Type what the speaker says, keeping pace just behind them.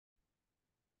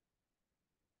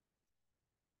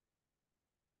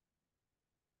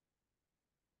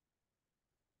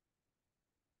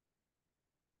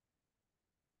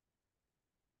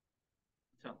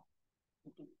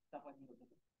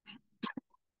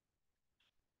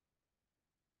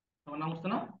আমার নাম হচ্ছে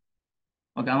না।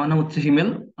 ওকে, আমার নাম হচ্ছে হিমেল।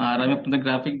 আর আমি আপনাদের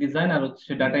গ্রাফিক ডিজাইন আর হচ্ছে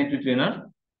ডাটা এন্ট্রি ট্রেনার।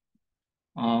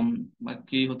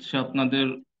 বাকি হচ্ছে আপনাদের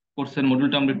কোর্সের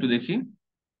মডিউলটা আমরা একটু দেখি।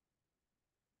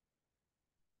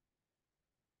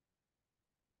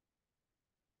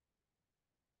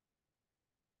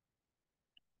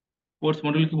 কোর্স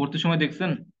মডিউল কি ভর্তির সময়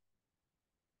দেখছেন?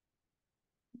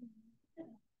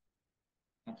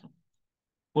 আচ্ছা,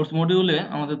 কোর্স মডিউলে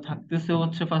আমাদের থাকতেছে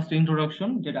হচ্ছে ফার্স্ট ইন্ট্রোডাকশন,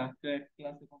 যেটা আজকে এক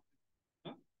ক্লাসে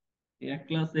এই এক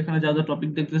ক্লাস এখানে যা যা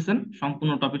টপিক দেখতেছেন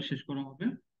সম্পূর্ণ টপিক শেষ করা হবে।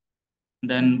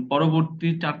 দেন পরবর্তী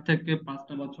 4 থেকে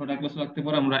 5টা বা 6টা ক্লাস রাখতে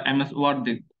পারে আমরা এমএস ওয়ার্ড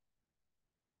দেখব।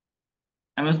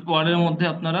 এমএস ওয়ার্ডের মধ্যে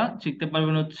আপনারা শিখতে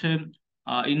পারবেন হচ্ছে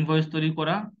ইনভয়েস তৈরি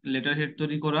করা, লেটার হেড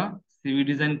তৈরি করা, সিভি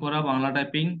ডিজাইন করা, বাংলা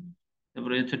টাইপিং,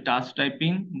 তারপরে হচ্ছে টাচ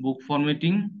টাইপিং, বুক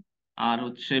ফরম্যাটিং, আর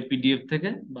হচ্ছে পিডিএফ থেকে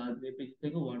বা জেপিজি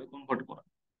থেকে ওয়ার্ডে কনভার্ট করা।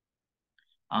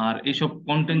 আর এইসব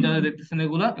কন্টেন্ট যারা দেখতেছেন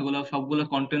এগুলা এগুলা সবগুলো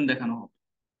কন্টেন্ট দেখানো হবে,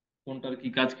 কোনটার কি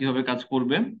কাজ কিভাবে কাজ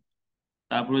করবে।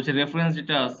 তারপর হচ্ছে রেফারেন্স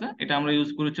যেটা আছে এটা আমরা ইউজ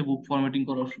করি হচ্ছে বুক ফরম্যাটিং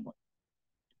করার সময়।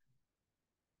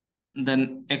 দেন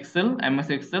এক্সেল, এমএস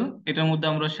এক্সেল, এটার মধ্যে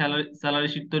আমরা স্যালারি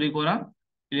শিট তৈরি করা,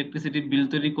 ইলেকট্রিসিটি বিল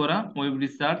তৈরি করা, ওয়েব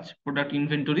রিসার্চ, প্রোডাক্ট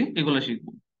ইনভেন্টরি এগুলো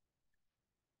শিখবো।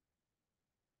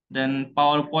 দেন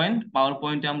পাওয়ার পয়েন্ট, পাওয়ার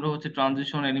পয়েন্টে আমরা হচ্ছে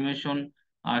ট্রানজিশন, অ্যানিমেশন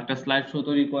আর একটা স্লাইড শো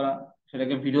তৈরি করা,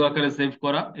 সেটাকে ভিডিও আকারে সেভ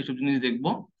করা, এসব জিনিস দেখবো।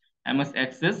 এমএস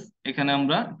অ্যাক্সেস, এখানে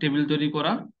আমরা টেবিল তৈরি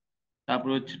করা, তারপর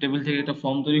হচ্ছে টেবিল থেকে একটা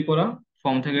ফর্ম তৈরি করা,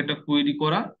 ফর্ম থেকে একটা কুয়েরি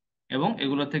করা, এবং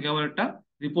এগুলো থেকে আবার একটা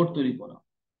রিপোর্ট তৈরি করা।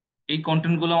 এই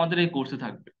কন্টেন্ট গুলো আমাদের এই কোর্সে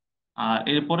থাকবে। আর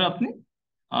এরপরে আপনি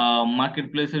মার্কেট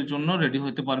প্লেসের জন্য রেডি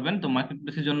হতে পারবেন। তো মার্কেট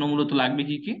প্লেসের জন্য মূলত লাগবে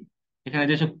কি কি, এখানে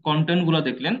যেসব কন্টেন্ট গুলো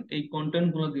দেখলেন এই কন্টেন্ট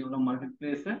গুলো দিয়ে আমরা মার্কেট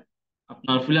প্লেসে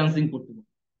আপনার ফ্রিল্যান্সিং করতে পারবো।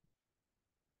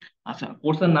 আচ্ছা,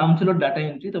 কোর্সের নাম ছিল ডাটা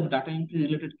এন্ট্রি, তবে ডাটা এন্ট্রি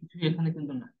রিলেটেড কিছু এখানে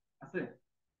কিন্তু না আছে।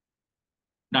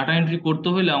 ডাটা এন্ট্রি করতে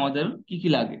হলে আমাদের কি কি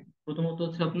লাগে? প্রথমত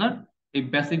হচ্ছে আপনার এই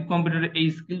বেসিক কম্পিউটারের এই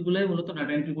স্কিল গুলাই মূলত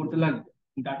ডাটা এন্ট্রি করতে লাগবে।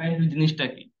 ডাটা এন্ট্রি জিনিসটা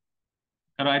কি,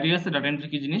 কারো আইডিয়া আছে ডাটা এন্ট্রি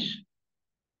কি জিনিস?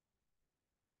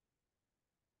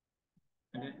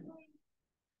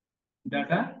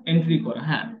 ডাটা এন্ট্রি করা,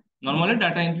 হ্যাঁ। নর্মালি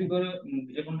ডাটা এন্ট্রি করে,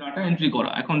 যে কোনো ডাটা এন্ট্রি করা।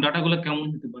 এখন ডাটাগুলো কেমন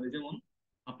হতে পারে, যেমন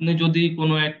আপনি যদি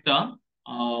কোনো একটা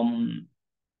আম,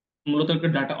 মূলত একটা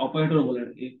ডাটা অপারেটর বলে আর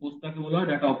কি, এই পোস্টটাকে বলা হয়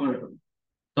ডাটা অপারেটর।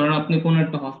 ধরেন আপনি কোনো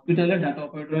একটা হসপিটালে ডাটা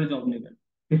অপারেটরের জব নেবেন,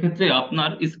 সেক্ষেত্রে আপনার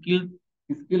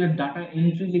স্কিলের ডাটা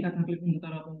এন্ট্রি লেখা থাকলে কিন্তু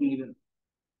তারা আপনাকে নেবেন না।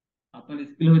 আপনার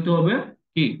স্কিল হইতে হবে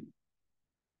কি,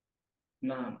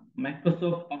 না,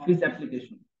 মাইক্রোসফট অফিস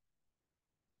অ্যাপ্লিকেশন।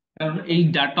 কারণ এই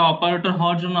ডাটা অপারেটর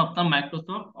হওয়ার জন্য আপনার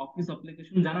মাইক্রোসফট অফিস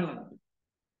অ্যাপ্লিকেশন জানা লাগবে।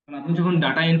 কারণ আপনি যখন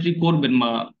ডাটা এন্ট্রি করবেন বা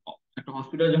একটা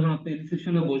হসপিটালে যখন আপনি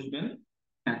রিসেপশনে বসবেন,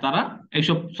 হ্যাঁ, তারা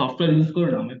এইসব সফটওয়্যার ইউজ করে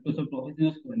না, মাইক্রোসফট অফিস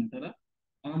ইউজ করে না, তারা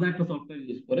আলাদা একটা সফটওয়্যার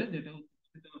ইউজ করে, যেটা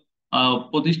হচ্ছে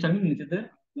প্রতিষ্ঠানে নিজেদের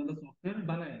আলাদা সফটওয়্যার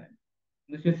বানায় নেয়।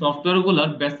 কিন্তু সেই সফটওয়্যার গুলার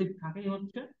বেসিক থাকেই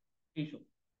হচ্ছে এইসব।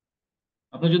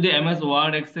 আপনি যদি এমএস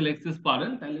ওয়ার্ড, এক্সেল, এক্সেস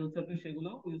পারেন তাহলে হচ্ছে আপনি সেগুলো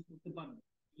ইউজ করতে পারবেন।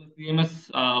 সিএমএস,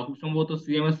 খুব সম্ভবত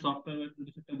সিএমএস সফটওয়্যার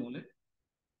কিছু একটা বলে।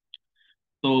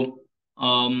 তো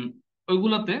আম,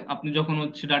 ওইগুলাতে আপনি যখন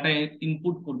হচ্ছে ডাটা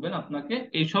ইনপুট করবেন আপনাকে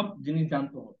এইসব জিনিস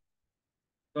জানতে হবে।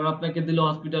 ধর আপনাকে দিল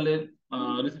হসপিটালে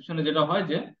রিসেপশনে যেটা হয়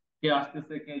যে কে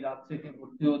আসতেছে, কে যাচ্ছে, কে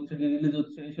ভর্তি হচ্ছে, কে রিলিজ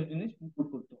হচ্ছে, এইসব জিনিস ইনপুট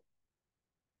করতে হবে।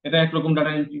 এটা একরকম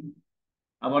ডাটা এন্ট্রি।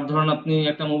 আবার ধরুন আপনি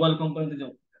একটা মোবাইল কোম্পানিতে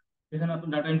জব, সেখানে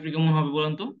আপনার ডাটা এন্ট্রি কেমন হবে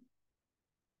বলেন তো?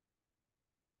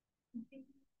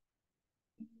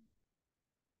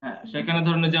 হ্যাঁ, সেখানে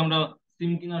ধরেন যে আমরা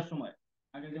সিম কেনার সময়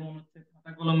আগে যেমন হচ্ছে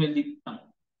খাতা কলমে লিখতাম,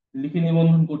 লিখে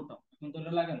নিবন্ধন করতাম, এখন তো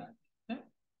এটা লাগে না। হ্যাঁ,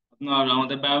 আপনার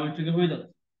আমাদের বায়োমেট্রিকে হয়ে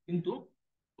যাচ্ছে। কিন্তু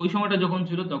ওই সময়টা যখন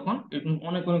ছিল তখন এরকম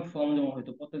অনেক অনেক ফর্ম জমা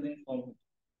হতো, প্রত্যেকদিন ফর্ম হতো।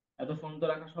 এত ফর্ম তো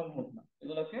রাখা সম্ভব না,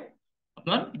 এগুলোকে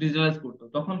আপনার ডিজিটালাইজ করতো।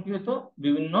 তখন কি হতো,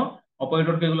 বিভিন্ন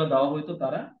অপারেটরকে এগুলো দেওয়া হতো,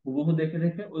 তারা হুবহু দেখে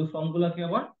দেখে ওই ফর্ম গুলাকে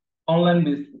আবার অনলাইন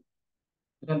বেস,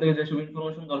 এখান থেকে যেসব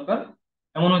ইনফরমেশন দরকার,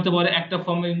 এমন হতে পারে একটা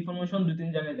ফর্মের ইনফরমেশন 2-3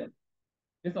 জায়গায় যাবে,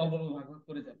 ঠিক আছে, অগণিত ভাগ ভাগ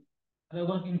করে যাবে, তাহলে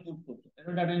ওগুলো ইনপুট করতো,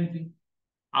 এটা ডাটা এন্ট্রি।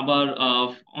 আবার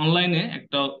অনলাইনে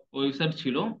একটা ওয়েবসাইট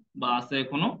ছিল বা আছে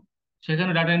এখনো,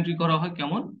 সেখানে ডাটা এন্ট্রি করা হয়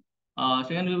কেমন,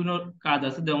 সেখানে বিভিন্ন কাজ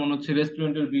আছে, যেমন হচ্ছে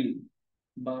রেস্টুরেন্টের বিল,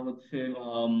 বা হচ্ছে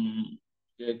আম,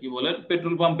 যে কি বলে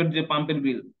পেট্রোল পাম্পের যে পাম্পের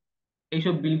বিল,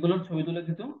 এইসব বিলগুলোর ছবি তুলে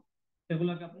দিত,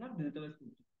 সেগুলোকে আপনার ডিজিটালাইজ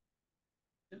করতে,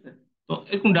 ঠিক আছে। তো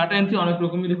এরকম ডাটা এন্ট্রি অনেক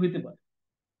রকমেরই হইতে পারে।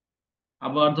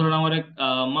 আবার ধরেন আমার এক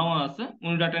মামা আছে,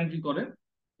 উনি ডাটা এন্ট্রি করে।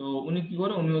 তো উনি কি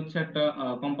করে, উনি হচ্ছে একটা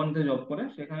কোম্পানিতে জব করে,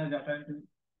 সেখানে ডাটা এন্ট্রি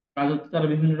কাজ হচ্ছে, তারা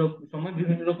বিভিন্ন সময়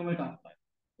বিভিন্ন রকমের কাজ পায়।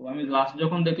 তো আমি লাস্ট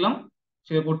যখন দেখলাম,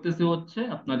 সে করতেছে হচ্ছে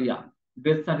আপনার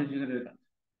ডেথ সার্টিফিকেটের কাজ।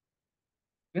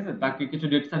 ঠিক আছে, তাকে কিছু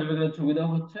ডেথ সার্টিফিকেটের ছবি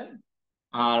দেওয়া হচ্ছে,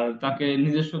 আর তাকে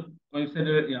নিজস্ব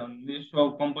ওয়েবসাইটের নিজস্ব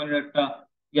কোম্পানির একটা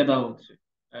ইয়ে দেওয়া হচ্ছে,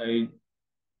 এই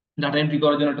ডাটা এন্ট্রি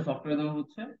করার জন্য একটা সফটওয়্যার দেওয়া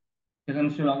হচ্ছে। সেখানে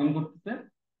সে লগ ইন করতেছে,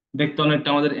 দেখতে অনেকটা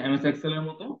আমাদের এমএস এক্সেল এর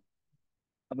মতো।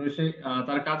 তারপরে সে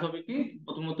তার কাজ হবে কি,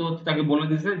 প্রথমত হচ্ছে তাকে বলে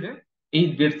দিছে যে এই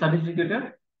ডেথ সার্টিফিকেটের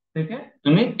থেকে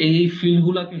তুমি এই ফিল্ড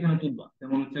গুলাকে এখানে তুলবা,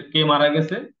 যেমন হচ্ছে কে মারা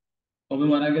গেছে, কবে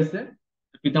মারা গেছে,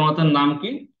 পিতামাতার নাম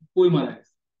কি, কই মারা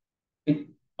গেছে, এই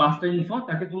পাঁচটা ইনফো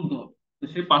তাকে তুলতে হবে। তো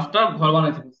সে পাঁচটা ঘর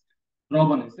বানাইছে, র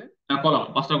বানাইছে, কলাম,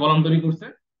 পাঁচটা কলাম তৈরি করছে।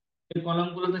 এই কলাম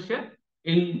গুলোতে সে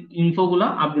এই ইনফো গুলা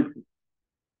আপডেট করবে।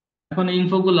 এখন এই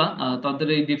ইনফো গুলা তাদের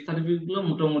এই ডেথ সার্টিফিকেট গুলো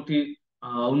মোটামুটি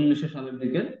 1900 সালের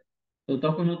দিকে। তো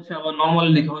তখন হচ্ছে আবার নর্মাল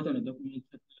লেখা হতো না, তখন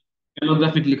হচ্ছে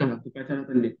ক্যালোগ্রাফিক লেখা থাকতো, প্যাঁচা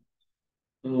হাতের লেখা।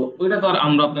 তো ওইটা তো আর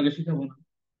আমরা আপনাকে শিখাবো না,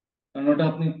 কারণ ওটা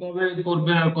আপনি কবে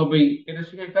করবেন আর কবেই, এটা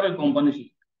শিখাই কারো কোম্পানি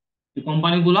শিখায়। এই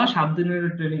কোম্পানিগুলো 7 দিনের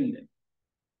ট্রেনিং দেয়,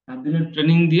 7 দিনের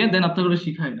ট্রেনিং দিয়ে দেন আপনাকে ওটা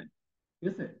শিখায় না। ঠিক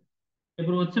আছে,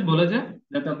 এরপর হচ্ছে বলে যে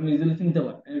যাতে আপনি ইজিলি চিনতে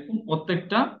পারেন, এরকম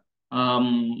প্রত্যেকটা আম,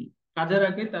 কাজের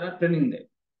আগে তারা ট্রেনিং দেয়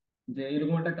যে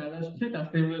এরকম একটা কাজ আসছে,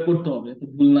 কাজটা এইভাবে করতে হবে যাতে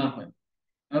ভুল না হয়।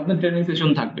 আর আপনার ট্রেনিং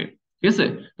সেশন থাকবে। ঠিক আছে,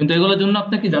 কিন্তু এগুলোর জন্য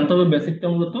আপনাকে জানতে হবে বেসিকটা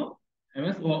মূলত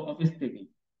এমএস অফিস থেকে।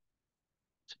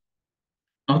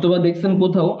 অথবা দেখছেন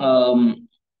কোথাও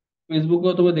ফেসবুকে,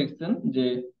 অথবা দেখছেন যে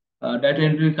ডাটা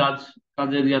এন্ট্রি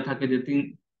কাজের ইয়া থাকে যে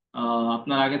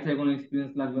আপনার আগে থেকে কোনো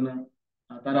এক্সপিরিয়েন্স লাগবে না।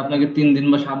 তারা আপনাকে 3 দিন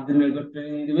বা 7 দিনের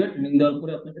ট্রেনিং দিবে, ট্রেনিং দেওয়ার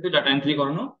পরে আপনাকে ডাটা এন্ট্রি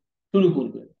করানো শুরু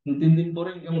করবে। 3 দিন পরে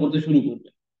ইনকাম করতে শুরু করবে,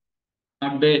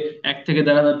 পার ডে 1 থেকে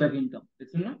 1,500 টাকা ইনকাম,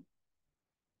 দেখছেন না?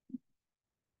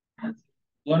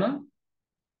 বুঝা না?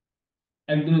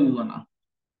 একদমই বুঝা না।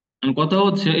 কথা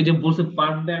হচ্ছে এই যে বলছে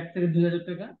পার ডে 1 থেকে 2,000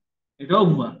 টাকা, এটাও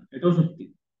ভুয়া, এটাও সত্যি,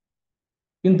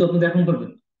 কিন্তু আপনি তো এখন করবেন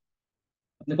না।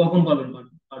 আপনি কখন পারবেন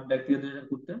পার ডে 1 থেকে 2,000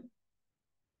 করতে?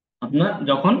 আপনার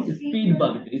যখন স্পিড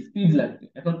বাড়বে, স্পিড লাগবে।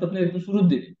 এখন তো আপনি একটু শুরুর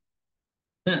দিকে।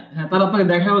 হ্যাঁ হ্যাঁ, তারা আপনাকে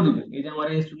দেখাও দিবে এই যে আমার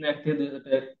এই স্টুডেন্ট 1 থেকে 2,000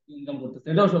 টাকা ইনকাম করতেছে,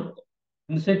 এটাও সত্য।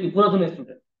 কিন্তু সে কি পুরাতন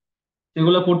স্টুডেন্ট,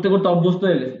 সেগুলো করতে করতে অভ্যস্ত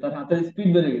হয়ে গেছে, তার হাতের স্পিড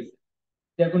বেড়ে গেছে,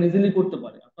 সে এখন ইজিলি করতে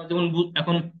পারে। আপনার যেমন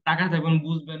এখন টাকা থাকবেন,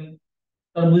 বুঝবেন,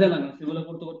 তার বোঝা লাগে না, সেগুলো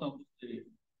করতে করতে অভ্যস্ত হয়ে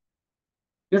গেছে।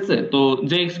 ঠিক আছে, তো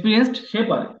যে এক্সপিরিয়েন্সড সে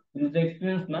পারে, কিন্তু যে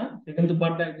এক্সপিরিয়েন্স না সে কিন্তু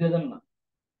পার ডে 1,000 না,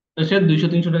 তো সে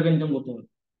 200-300 টাকা ইনকাম করতে পারে,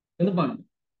 কিন্তু পারবে।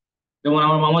 যেমন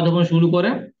আমার মামা যখন শুরু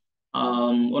করে,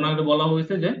 ওনাকে বলা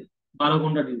হয়েছে যে 12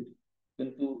 ঘন্টা ডিউটি,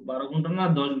 কিন্তু 12 ঘন্টা না,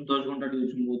 10 10 ঘন্টা ডিউটি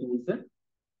সম্ভবত বলছে।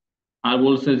 আর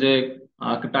বলছে যে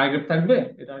একটা টার্গেট থাকবে,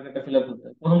 এই টার্গেটটা ফিল আপ করতে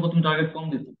হবে। প্রথম প্রথম টার্গেট কম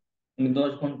দিত, উনি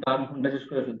 10 ঘন্টা 8 ঘন্টা শেষ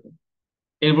করে ফেলতেন।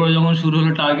 এরপরে যখন শুরু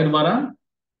হলো টার্গেট বাড়ান,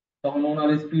 তখন ওনার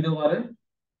স্পিডও বাড়ে,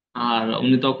 আর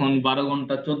উনি তখন 12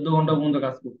 ঘন্টা 14 ঘন্টা পর্যন্ত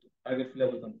কাজ করতো, টার্গেট ফিল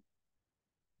আপ হতো না।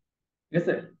 ঠিক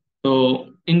আছে, তো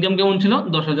ইনকাম কেমন ছিল?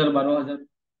 10,000 12,000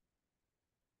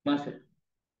 মাসে।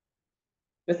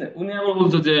 ঠিক আছে, উনি আবার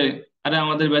বলতো যে আরে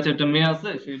আমাদের ব্যাচে একটা মেয়ে আছে,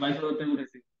 সে 22,000 টাকা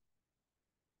উঠেছে।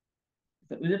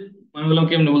 ওই যে আমি বললাম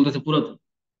কেমনে, বলতেছে পুরাতন,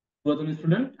 পুরাতন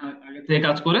স্টুডেন্ট, আগে থেকে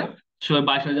কাজ করে সবাই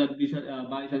 22,000 20,000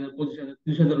 22,000 25,000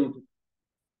 30,000 উঠে।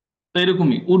 তো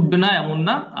এরকমই উঠবে না এমন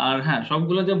না। আর হ্যাঁ,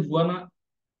 সবগুলো যে ভুয়া না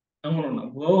এমনও না,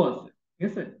 ভুয়াও আছে। ঠিক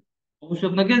আছে, অবশ্যই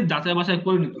আপনাকে যাচাই বাছাই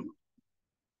করে নিতে হবে।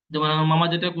 যেমন আমার মামা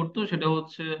যেটা করতো সেটা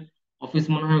হচ্ছে অফিস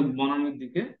মনে হয় বনানীর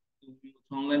দিকে,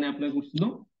 অনলাইনে অ্যাপ্লাই করছিল,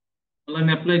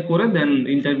 অনলাইনে অ্যাপ্লাই করে দেন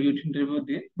ইন্টারভিউ ইন্টারভিউ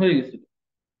দিয়ে হয়ে গেছিল।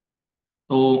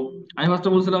 তো আমি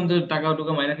ফার্স্টে বলছিলাম যে টাকা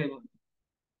টুকা মাইরা খাইবো,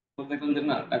 তো দেখলাম যে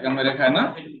না, টাকা মাইরা খায় না,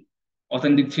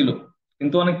 অথেন্টিক ছিল,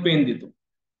 কিন্তু অনেক পেন দিত।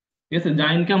 ঠিক আছে, যা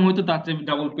ইনকাম হইতো তার চেয়ে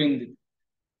ডাবল পেন দিত।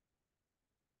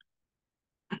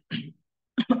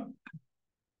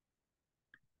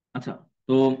 আচ্ছা,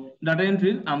 তো ডাটা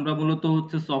এন্ট্রির আমরা মূলত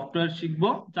হচ্ছে সফটওয়্যার শিখবো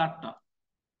 4টা।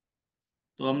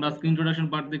 তো আমরা আজকে ইন্ট্রোডাকশন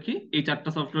পার্ট দেখি, এই 4টা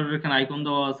সফটওয়্যারের এখানে আইকন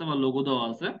দেওয়া আছে বা লোগো দেওয়া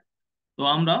আছে। তো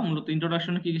আমরা মূলত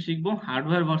ইন্ট্রোডাকশনে কি কি শিখবো?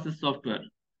 Hardware versus software.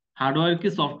 হার্ডওয়্যার কি,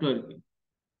 সফটওয়্যার কি,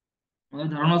 আমাদের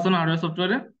ধারণা আছে না হার্ডওয়্যার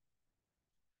সফটওয়্যারে?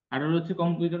 হার্ডওয়্যার হচ্ছে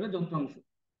কম্পিউটারের যন্ত্রাংশ,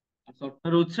 আর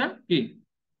সফটওয়্যার হচ্ছে কি,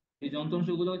 এই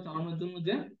যন্ত্রাংশগুলো চালানোর জন্য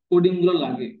যে কোডিং গুলো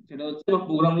লাগে সেটা হচ্ছে, বা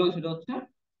প্রোগ্রাম লাগে সেটা হচ্ছে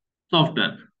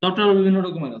সফটওয়্যার। সফটওয়্যার বিভিন্ন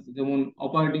রকমের আছে, যেমন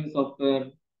অপারেটিং সফটওয়্যার,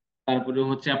 তারপরে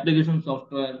হচ্ছে অ্যাপ্লিকেশন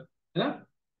সফটওয়্যার। হ্যাঁ,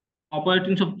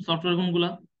 অপারেটিং সফটওয়্যার কোনগুলা?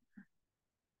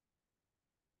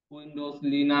 উইন্ডোজ,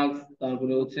 লিনাক্স,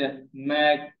 তারপরে হচ্ছে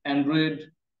ম্যাক, অ্যান্ড্রয়েড।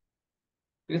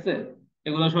 ঠিক আছে,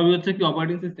 এগুলো সবই হচ্ছে কি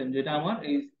অপারেটিং সিস্টেম, যেটা আমার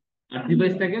এই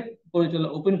ডিভাইসটাকে পরিচালনা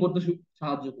ওপেন করতে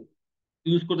সাহায্য করবে,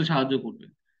 ইউজ করতে সাহায্য করবে।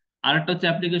 আর একটা হচ্ছে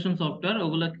অ্যাপ্লিকেশন সফটওয়্যার,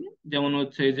 ওগুলা কি, যেমন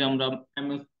হচ্ছে এই যে আমরা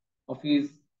এমএস অফিস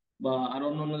বা আরো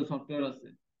অন্যান্য সফটওয়্যার আছে,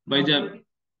 বা এই যে,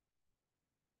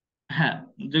 হ্যাঁ,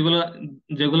 যেগুলো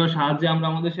যেগুলোর সাহায্যে আমরা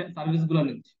আমাদের সার্ভিস গুলো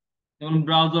নিচ্ছি। যেমন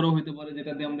ব্রাউজারও হইতে পারে,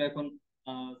 যেটা দিয়ে আমরা এখন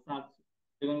সার্চ,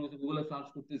 যে কোনো কিছু গুগলে সার্চ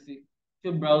করতেছি, সে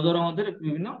ব্রাউজার আমাদের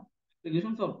বিভিন্ন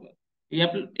অ্যাপ্লিকেশন সফটওয়্যার।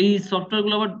 এই সফটওয়্যার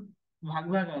গুলো আবার ভাগ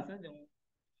ভাগ আছে, যেমন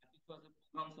কিছু আছে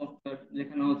প্রোগ্রাম সফটওয়্যার,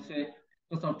 যেখানে হচ্ছে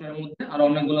সফটওয়্যারের মধ্যে আর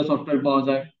অনেকগুলো সফটওয়্যার পাওয়া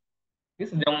যায়। ঠিক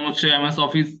আছে, যেমন হচ্ছে এমএস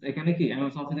অফিস, এখানে কি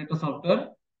এমএস অফিস একটা সফটওয়্যার,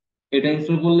 এটা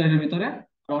ইনস্টল করলে এর ভিতরে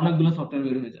আর অনেকগুলো সফটওয়্যার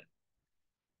বের হয়ে যায়,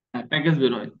 হ্যাঁ প্যাকেজ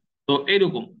বের হয়। তো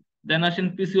এইরকম। দেন আসেন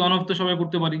পিসি অন অফ তো সবাই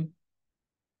করতে পারি।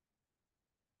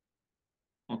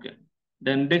 ওকে।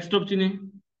 দেন ডেস্কটপ চিনি,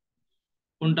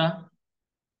 কোনটা?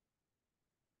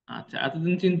 আচ্ছা,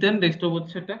 এতদিন চিনতেন ডেস্কটপ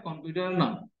হচ্ছে একটা কম্পিউটারের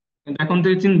নাম, কিন্তু এখন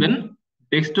থেকে চিনবেন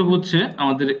ডেস্কটপ হচ্ছে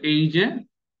আমাদের এই যে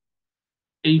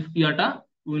এই ইয়াটা,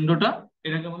 উইন্ডোটা,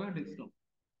 এটাকে বলা হয় ডেস্কটপ,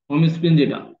 হোম স্ক্রিন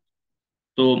যেটা।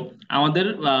 তো আমাদের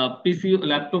পিসি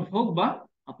ল্যাপটপ হোক বা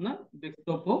আপনার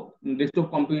ডেস্কটপ হোক, ডেস্কটপ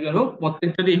কম্পিউটার হোক,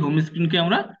 প্রত্যেকটারই হোম স্ক্রিনকে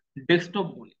আমরা ডেস্কটপ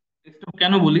বলি। ডেস্কটপ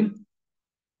কেন বলি?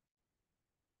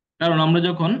 কারণ আমরা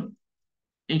যখন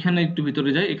এখানে একটু ভিতরে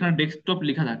যাই, এখানে ডেস্কটপ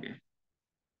লেখা থাকে,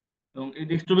 এবং এই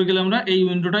ডেস্কটপে গেলে আমরা এই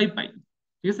উইন্ডোটাই পাই।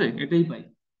 ঠিক আছে, এটাই পাই,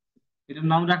 এটার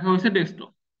নাম রাখা হয়েছে ডেস্কটপ।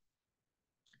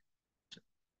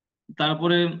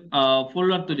 তারপরে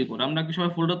ফোল্ডার তৈরি করা, আমরা কি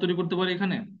সবাই ফোল্ডার তৈরি করতে পারি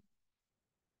এখানে?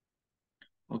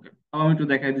 ওকে, আমি একটু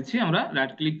দেখাই দিচ্ছি। আমরা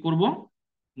রাইট ক্লিক করব,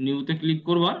 নিউতে ক্লিক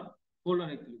করব, আর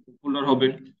ফোল্ডারে ক্লিক, ফোল্ডার হবে।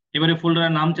 এবারে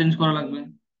ফোল্ডারের নাম চেঞ্জ করা লাগবে।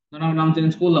 ধরুন আমি নাম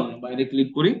চেঞ্জ করলাম না, বাইরে ক্লিক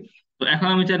করি। তো এখন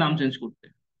আমি চাই নাম চেঞ্জ করতে,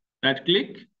 রাইট ক্লিক,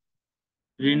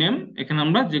 রিনেম, এখানে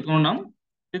আমরা যে কোনো নাম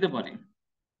দিতে পারি।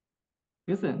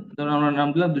 ঠিক আছে, ধরুন আমরা নাম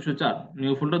দিলাম 204,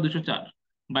 নিউ ফোল্ডার 204।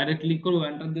 বাইরে ক্লিক করবো,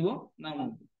 এন্টার দিব, নাম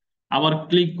হবে। আবার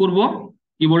ক্লিক করব,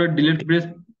 কিবোর্ডের delete press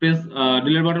press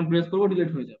delete button press করবো, ডিলিট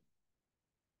হয়ে যাবে।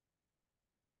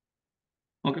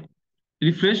 ওকে,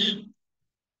 রিফ্রেশ,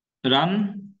 রান।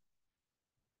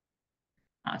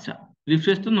 আচ্ছা,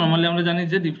 রিফ্রেশ তো নর্মালি আমরা জানি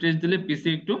যে রিফ্রেশ দিলে পিসি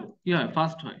একটু কি হয়,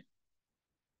 ফাস্ট হয়।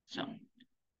 আচ্ছা,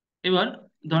 এবার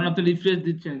ধরুন আপনি রিফ্রেশ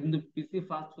দিচ্ছেন কিন্তু পিসি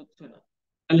ফাস্ট হচ্ছে না,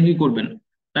 তাহলে কি করবেন?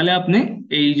 তাহলে আপনি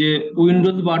এই যে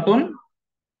উইন্ডোজ বাটন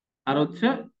আর হচ্ছে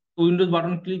উইন্ডোজ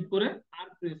বাটন ক্লিক করে আর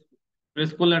প্রেস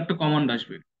প্রেস করলে একটা কমান্ড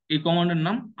আসবে, এই কমান্ডের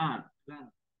নাম আর রান।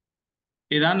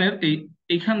 এই রানের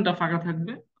এইখানটা ফাঁকা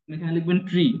থাকবে, আপনি এখানে লিখবেন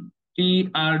ট্রি,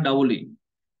 TREE।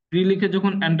 ট্রি লিখে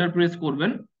যখন এন্টার প্রেস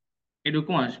করবেন,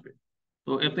 এরকম আসবে।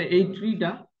 তো এতে এই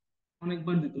ট্রিটা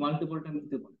অনেকবার দিতে, মাল্টিপল টাইম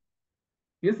দিতে পারে।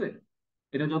 ঠিক আছে,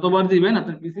 এটা যতবার দিবেন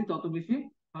আপনার পিসি তত বেশি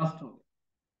ফাস্ট হবে।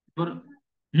 এবার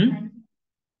হুম,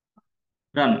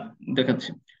 রান দেখাচ্ছি।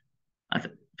 আচ্ছা,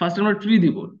 ফার্স্ট আমরা ট্রি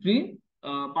দিব, ট্রি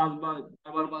 5 বার,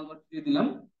 4 বার 5 বার ট্রি দিলাম।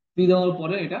 ট্রি দেওয়ার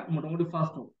পরে এটা মোটামুটি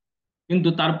ফাস্ট হবে, কিন্তু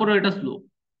তারপরে এটা স্লো।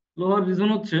 স্লো হওয়ার রিজন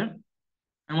হচ্ছে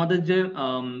আমাদের যে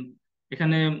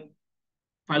এখানে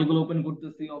ফাইলগুলো ওপেন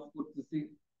করতেছি, অফ করতেছি,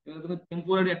 এগুলো কিন্তু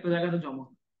টেম্পোরারি একটা জায়গাতে জমা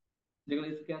হয়, যেগুলো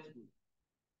স্কেচ।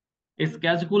 এই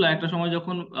স্কেচ গুলো একটা সময়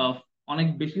যখন অনেক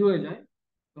বেশি হয়ে যায়,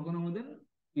 তখন আমাদের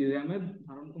র্যামের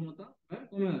ধারণ ক্ষমতা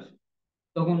কমে আসে।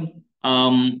 তখন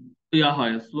আম, ইয়া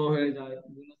হয়, স্লো হয়ে যায়,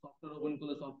 বিভিন্ন সফটওয়্যার ওপেন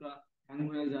করলে সফটওয়্যার হ্যাং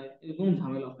হয়ে যায়, এরকম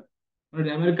ঝামেলা হয়, মানে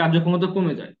র্যামের কার্যক্ষমতা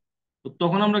কমে যায়। তো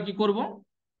তখন আমরা কি করব?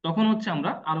 তখন হচ্ছে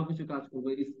আমরা আরো কিছু কাজ করবো,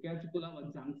 এই স্কেচ গুলা বা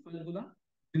জাঙ্ক ফাইল গুলা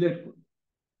ডিলিট করব।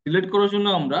 ডিলিট করার জন্য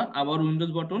আমরা আবার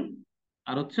উইন্ডোজ বাটন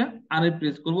আর হচ্ছে আর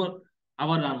প্রেস করব,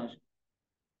 আবার রান আসবে।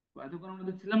 তো এতক্ষণ আমরা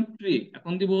দেখছিলাম ট্রি,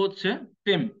 এখন দিব হচ্ছে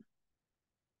টেম্প,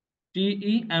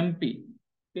 TEMP,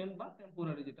 টেম্প বা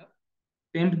টেম্পোরারি যেটা।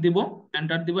 টেম্প দিব,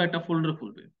 এন্টার দিব, একটা ফোল্ডার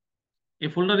খুলবে। এই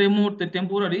ফোল্ডারে এই মুহূর্তে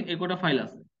টেম্পোরারি এই কটা ফাইল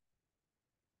আছে।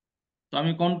 তো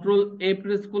আমি কন্ট্রোল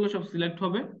প্রেস করলে সব সিলেক্ট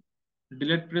হবে,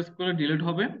 ডিলিট প্রেস করলে ডিলিট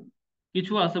হবে।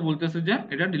 কিছু আছে বলতেছে যে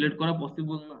এটা ডিলিট করা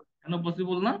পসিবল না। কেন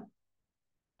পসিবল না?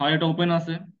 হয় এটা ওপেন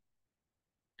আছে,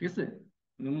 ঠিক আছে,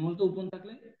 মূলত ওপেন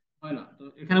থাকলে হয় না। তো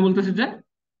এখানে বলতেছে যে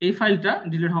এই ফাইলটা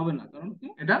ডিলিট হবে না, কারণ কি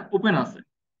এটা ওপেন আছে।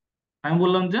 আমি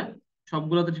বললাম যে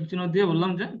সবগুলোতে ঠিক চিহ্ন দিয়ে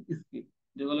বললাম যে স্কিপ,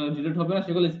 যেগুলো ডিলিট হবে না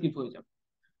সেগুলো স্কিপ হয়ে যাবে।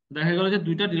 দেখা গেল যে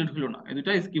দুইটা ডিলিট হলো না, এই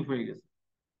দুইটা স্কিপ হয়ে গেছে।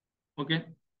 ওকে,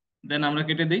 দেন আমরা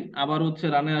কেটে দিই, আবার হচ্ছে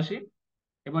রানে আসি।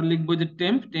 এবার লিখবো যে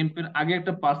টেম্পের আগে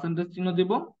একটা পার্সেন্টেজ চিহ্ন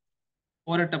দিব,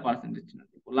 পরে একটা পার্সেন্টেজ চিহ্ন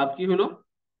দিব। লাভ কি হলো?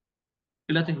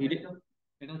 এটা হচ্ছে হিডেন,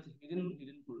 এটা হচ্ছে হিডেন,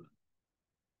 হিডেন ফোল্ডার।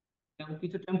 এবং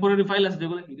কিছু টেম্পোরারি ফাইল আছে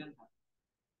যেগুলো হিডেন থাকে,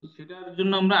 তো সেটার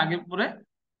জন্য আমরা আগে পরে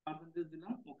পার্সেন্টেজ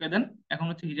দিলাম, ওকে দেন। এখন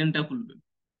হচ্ছে হিডেনটা খুলবে।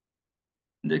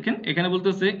 দেখেন এখানে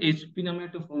বলতেছে এইচপি নামে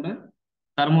একটা ফোল্ডার,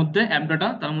 তার মধ্যে অ্যাপ ডাটা,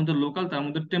 তার মধ্যে লোকাল, তার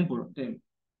মধ্যে টেম্প।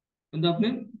 কিন্তু আপনি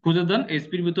খুঁজে দেন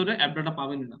এইচপির ভিতরে অ্যাপ ডাটা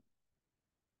পাবেন না,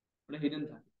 ওটা হিডেন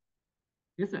থাকে।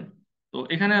 ঠিক আছে, তো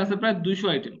এখানে আছে প্রায় 200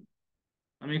 আইটেম।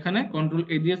 আমি এখানে কন্ট্রোল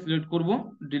দিয়ে সিলেক্ট করব,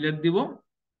 ডিলিট দিব,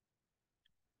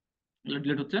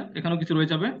 ডিলিট হচ্ছে, এখানেও কিছু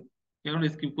রয়ে যাবে, এখন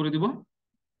স্কিপ করে দিব,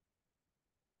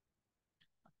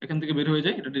 এখান থেকে বের হয়ে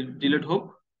যায়, এটা ডিলিট হোক।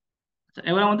 আচ্ছা,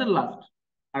 এবার আমাদের লাস্ট,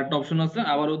 আরেকটা অপশন আছে,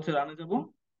 আবার হচ্ছে রানে যাব।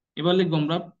 এবার লিখবো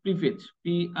আমরা প্রিফেচ,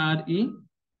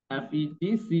 PREFETCH।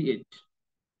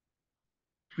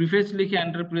 প্রিফেচ লিখে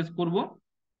এন্টার প্রেস করব।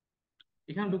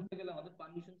 এখানে ঢুকতে গেলে আমাদের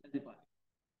পারমিশন চাইতে পারে।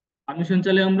 পারমিশন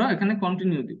চাইলে আমরা এখানে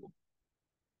কন্টিনিউ দিব।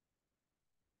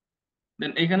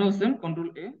 দেন এখানে হচ্ছে কন্ট্রোল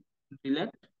A,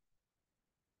 ডিলেট।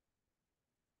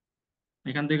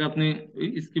 এখান থেকে আপনি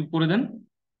স্কিপ করে দেন।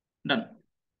 ডান।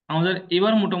 আমাদের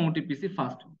এবার মোটামুটি পিসি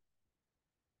ফাস্ট।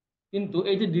 কিন্তু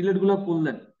এই যে ডিলেট গুলো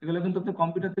করলেন, এগুলো কিন্তু আপনার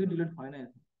কম্পিউটার থেকে ডিলিট হয় না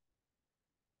এখন,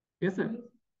 ঠিক আছে?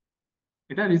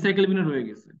 এটা রিসাইকেল বিনে রয়ে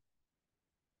গেছে।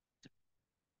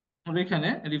 আমরা এখানে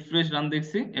রিফ্রেশ রান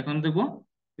দেখছি, এখন দেখবো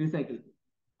রিসাইকেল।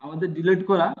 আমাদের ডিলিট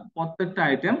করা প্রত্যেকটা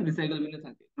আইটেম রিসাইকেল বিনে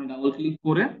থাকে। ডাবল ক্লিক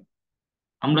করে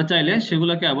আমরা চাইলে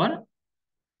সেগুলোকে আবার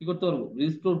কি করতে পারবো,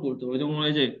 রিস্টোর করতে পারবো। যেমন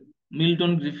এই যে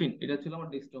মিল্টন গ্রিফিন, এটা ছিল আমার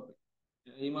ডেস্কটপে,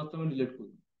 এই মাত্র আমি ডিলিট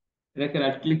করবো। এটাকে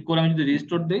রাইট ক্লিক করে আমি যদি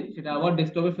রিস্টোর দেই, সেটা আবার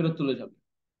ডেস্কটপে ফেরত চলে যাবে।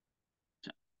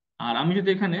 আচ্ছা, আর আমি যদি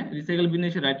এখানে রিসাইকেল বিনে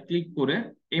এসে রাইট ক্লিক করে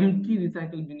এমটি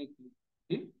রিসাইকেল বিনে ক্লিক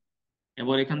করি,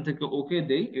 এবার এখান থেকে ওকে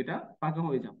দেই, এটা ফাঁকা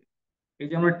হয়ে যাবে। এই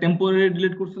যে আমরা টেম্পোরারি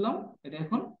ডিলিট করছিলাম, এটা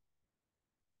এখন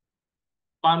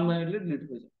পার্মানেন্টলি ডিলিট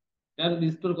হয়ে যাবে, এটা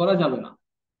রিস্টোর করা যাবে না।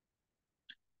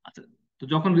 আচ্ছা, তো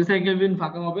যখন রিসাইকেল বিন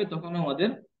ফাঁকা হবে, তখন আমাদের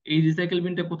এই রিসাইকেল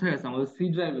বিনটা কোথায় আছে, আমাদের সি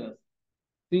ড্রাইভে আছে।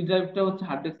 সি ড্রাইভটা হচ্ছে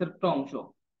হার্ড ডিস্কের একটা অংশ।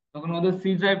 তখন আমাদের সি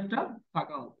ড্রাইভটা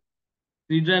ফাঁকা হবে।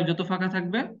 সি ড্রাইভ যত ফাঁকা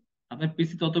থাকবে, আপনার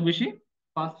পিসি তত বেশি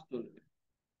ফাস্ট চলবে।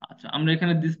 আচ্ছা, আমরা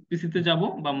এখানে দিস পিসিতে যাব,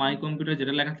 বা মাই কম্পিউটার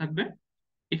যেটা লেখা থাকবে,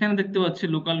 এখানে দেখতে পাচ্ছি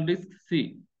লোকাল ডিস্ক সি।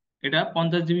 এটা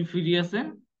 50 জিবি ফ্রি আছে,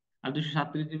 আর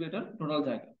 237 জিবি এটা টোটাল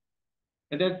জায়গা।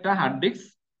 এটা একটা হার্ড ডিস্ক।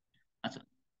 আচ্ছা,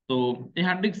 তো এই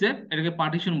হার্ড ডিস্কে এটাকে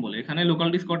পার্টিশন বলে। এখানে লোকাল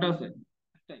ডিস্ক কটা আছে,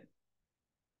 একটাই।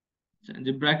 আচ্ছা,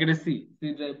 যে ব্র্যাকেটে সি, সি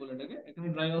ড্রাইভ বলে এটাকে, এখানে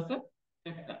ড্রাইভ আছে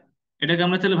একটা। এটাকে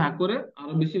আমরা চাইলে ভাগ করে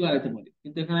আরো বেশি বাড়াইতে পারি,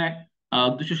 কিন্তু এখানে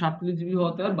 237 জিবি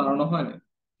হওয়াতে আর বাড়ানো হয় না,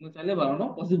 কিন্তু চাইলে বাড়ানো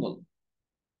পসিবল।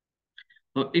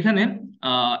 তো এখানে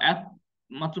এক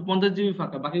মাত্র 50 জিবি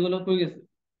ফাঁকা, বাকিগুলো হয়ে গেছে।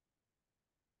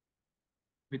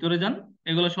 ভিতরে যান,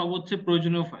 এগুলো সব হচ্ছে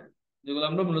প্রয়োজনীয় ফাইল, যেগুলো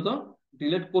আমরা মূলত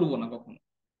ডিলিট করব না কখনো।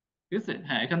 ঠিক আছে,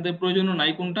 হ্যাঁ, এখান থেকে প্রয়োজনীয়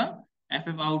নাই কোনটা,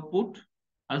 FF আউটপুট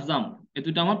আর জাম্প, এ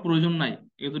দুটো আমার প্রয়োজন নাই।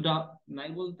 এ দুটো নাই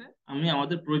বলতে আমি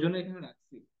আমাদের প্রয়োজনে এখানে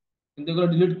রাখছি, কিন্তু এগুলো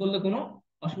ডিলিট করলে কোনো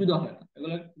অসুবিধা হয় না।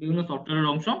 এগুলো বিভিন্ন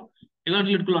সফটওয়্যারের অংশ, এগুলো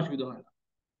ডিলিট করলে অসুবিধা হয় না,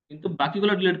 কিন্তু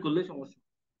বাকিগুলো ডিলিট করলে সমস্যা।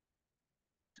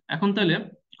 এখন তাহলে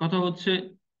কথা হচ্ছে,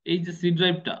 এই যে সি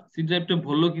ড্রাইভটা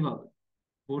ভরলো কিভাবে?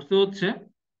 ভরতে হচ্ছে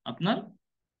আপনার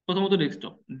প্রথমত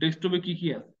ডেস্কটপ। ডেস্কটপে কি কি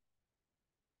আছে,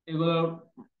 এগুলো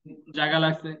জায়গা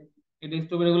লাগছে। এই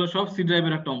ডেস্কটপের এগুলো সব সি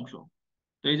ড্রাইভের একটা অংশ।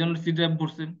 তো এই জন্য সি ড্রাইভ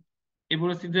ভরছে।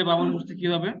 এরপরে সি ড্রাইভ আবার ভরছে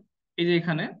কিভাবে, এই যে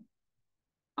এখানে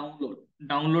ডাউনলোড,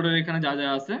 ডাউনলোডের এখানে যা যা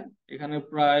আছে, এখানে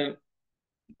প্রায়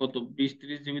কত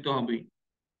 20-30 জিবি তো হবেই।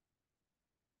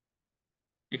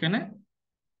 এখানে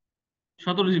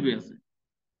 17 জিবি আছে,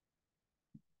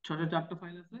 604টা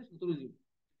ফাইল আছে, 17 জিবি।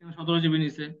 এখানে 17 জিবি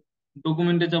নিছে।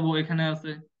 ডকুমেন্টে যাব, এখানে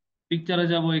আছে। পিকচারে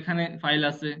যাব, এখানে ফাইল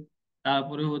আছে।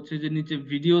 তারপরে হচ্ছে যে নিচে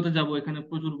ভিডিওতে যাব, এখানে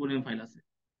প্রচুর পরিমাণ ফাইল আছে।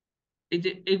 এই যে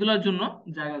এগুলোর জন্য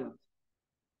জায়গা লাগছে।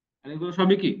 আর এগুলো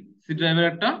সবই কি সি ড্রাইভের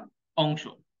একটা অংশ,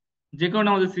 যে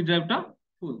কারণে আমাদের সি ড্রাইভটা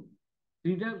ফুল। সি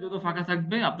ড্রাইভ যত ফাঁকা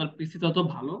থাকবে, আপনার পিসি তত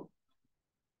ভালো।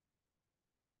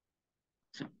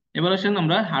 আচ্ছা, এবার আসেন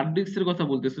আমরা হার্ড ডিস্কের কথা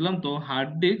বলতেছিলাম। তো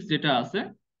হার্ড ডিস্ক যেটা আছে,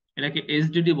 এটাকে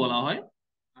HDD বলা হয়,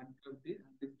 হার্ড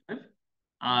ডিস্ক ড্রাইভ।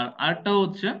 আর আরেকটা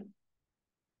হচ্ছে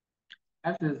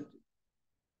SSD।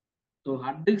 তো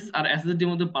হার্ড ডিস্ক আর SSD এর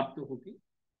মধ্যে পার্থক্য কি?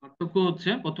 পার্থক্য হচ্ছে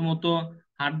প্রথমত,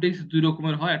 হার্ড ডিস্ক দুই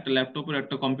রকমের হয়, একটা ল্যাপটপের,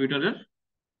 একটা কম্পিউটারের।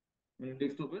 মানে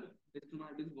ডেস্কটপ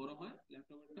হার্ড ডিস্ক বড় হয়,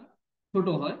 ল্যাপটপেরটা ছোট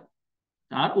হয়,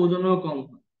 আর ওজনও কম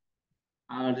হয়।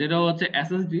 আর যেটা হচ্ছে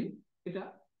SSD, এটা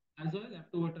আসলে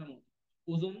ল্যাপটপেরটার মতো,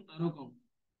 ওজন আরো কম।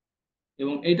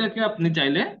 এবং এটাকে আপনি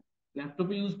চাইলে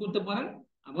ল্যাপটপে ইউজ করতে পারেন,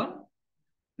 আবার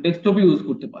ডেস্কটপে ইউজ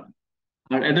করতে পারেন।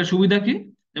 আর এটার সুবিধা কি,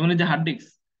 যেমন এই যে হার্ড ডিস্ক,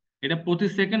 এটা প্রতি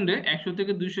সেকেন্ডে 100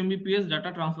 থেকে 200 MBPS ডাটা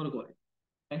ট্রান্সফার করে,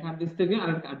 এক হার্ড ডিস্ক থেকে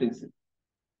আরেক হার্ড ডিস্কে।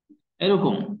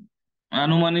 এরকম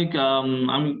আনুমানিক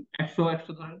আমি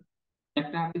 100 ধরেন,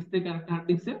 একটা হার্ড ডিস্ক থেকে আরেকটা হার্ড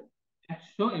ডিস্কে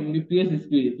 100 MBPS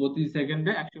স্পিড প্রতি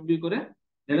সেকেন্ডে 100 MB করে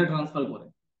ডেটা ট্রান্সফার করে।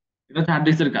 এটা হচ্ছে হার্ড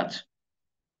ডিস্কের কাজ।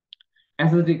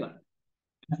 এসএসডি কার্ড,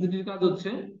 এসএসডির কাজ হচ্ছে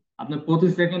আপনার প্রতি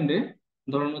সেকেন্ডে,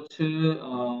 ধরুন হচ্ছে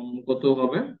কত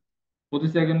হবে, প্রতি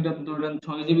সেকেন্ডে আপনি ধরেন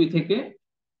 6 জিবি থেকে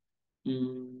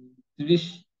 30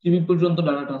 জিবি পর্যন্ত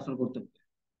ডাটা ট্রান্সফার করতে পারে।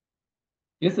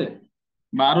 ঠিক আছে,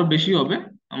 বা আরো বেশি হবে,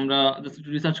 আমরা জাস্ট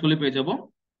একটু রিসার্চ করলে পেয়ে যাব।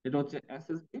 এটা হচ্ছে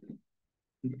এসএসডি,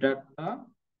 ডাটা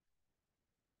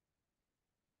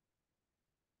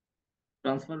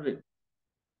ট্রান্সফার রেট।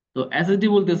 তো এসএসডি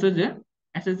বলতেছে যে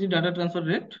SSD data transfer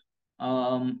rate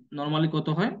normally কত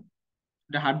হয়?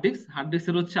 এটা হার্ড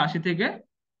ডিস্কের হচ্ছে 80 থেকে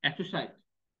 160।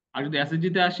 আর যদি এসএসডি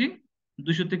তে আসি,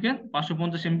 200 থেকে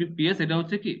 550 MBPS। এটা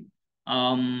হচ্ছে কি,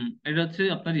 আম, এটা হচ্ছে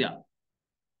আপনার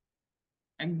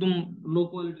একদম লো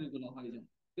কোয়ালিটির গুলো হয় যায়,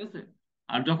 ঠিক আছে।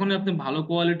 আর যখন আপনি ভালো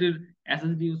কোয়ালিটির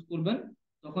এসএসডি ইউজ করবেন,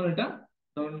 তখন এটা,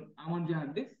 ধরুন আমার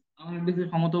হার্ড ডিস্কের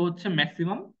ক্ষমতা হচ্ছে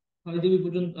ম্যাক্সিমাম 6 জিবি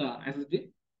পর্যন্ত। এসএসডি,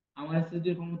 আমার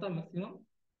এসএসডির ক্ষমতা ম্যাক্সিমাম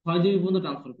 6 জিবি পর্যন্ত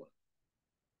ট্রান্সফার করে।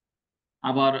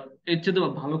 আবার এর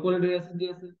চেয়ে ভালো কোয়ালিটির এসএসডি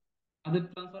আছে, তাদের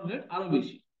ট্রান্সফার রেট আরো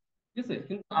বেশি, ঠিক আছে।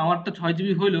 কিন্তু আমারটা 6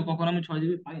 জিবি হইলেও কখন আমি 6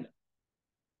 জিবি পাই না।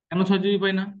 কেন 6 জিবি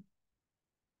পাই না?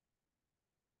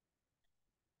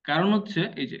 কারণ হচ্ছে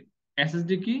এই যে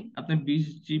এসএসডি কি, আপনি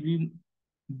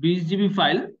 20 জিবি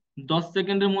ফাইল 10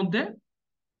 সেকেন্ডের মধ্যে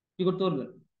কি করতে পারবেন?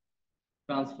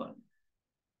 ট্রান্সফার।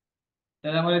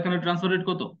 তাহলে আমার এখানে ট্রান্সফার রেট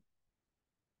কত?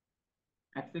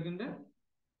 1 সেকেন্ডে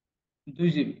 2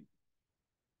 জিবি।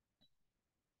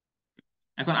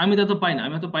 এখন আমি তা তো পাই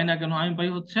না, কেন আমি পাই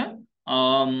হচ্ছে,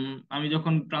 আম, আমি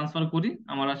যখন ট্রান্সফার করি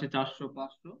আমার আসে 400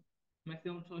 500,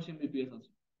 ম্যাক্সিমাম 600 MBPS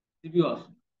আছে, জিবিও আসে।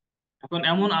 এখন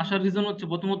এমন আসার রিজন হচ্ছে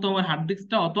প্রথমত আমার হার্ড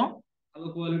ডিস্কটা অত ভালো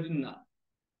কোয়ালিটির না।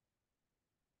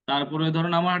 তারপরে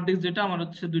ধরুন আমার হার্ড ডিস্ক যেটা, আমার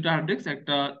হচ্ছে দুইটা হার্ড ডিস্ক,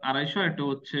 একটা 250, একটা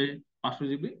হচ্ছে 500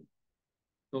 জিবি।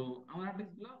 তো আমার হার্ড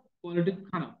ডিস্ক গুলো কোয়ালিটি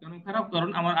খারাপ। কেন খারাপ? কারণ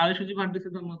আমার 250 জিবি হার্ড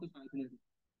ডিস্কের দাম মাত্র 3,500।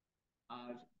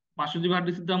 আর 500 জিবি হার্ড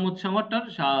ডিস্কের দাম হচ্ছে আমারটার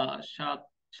সাত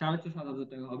 6,500 7,000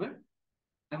 টাকা হবে।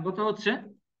 এখন কথা হচ্ছে,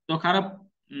 তো খারাপ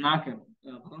না কেন,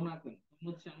 ভালো না কেন? কারণ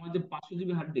হচ্ছে আমার যে 500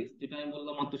 জিবি হার্ড ডিস্ক, যেটা আমি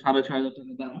বললাম মাত্র 6,500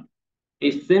 টাকা দাম,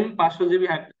 এই সেম 500 জিবি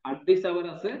হার্ড ডিস্ক আবার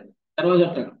আছে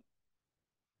 13,000 টাকা,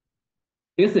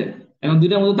 ঠিক আছে। এখন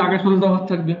দুইটার মধ্যে টাকা শুধু তফাৎ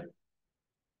থাকবে।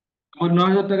 আবার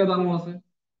 9,000 টাকা দামও আছে।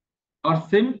 আর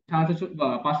সেম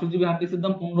 500 জিবি হার্ড ডিস্কের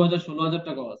দাম 15,000 16,000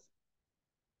 টাকাও আছে।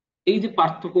 এই যে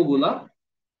পার্থক্য গুলা,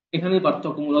 এখানে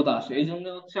পার্থক্য মূলত আসে, এই জন্য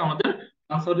হচ্ছে আমাদের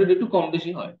ট্রান্সফার রেট একটু কম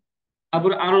বেশি হয়।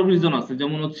 তারপরে আরো রিজন আছে,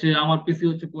 যেমন হচ্ছে আমার পিসি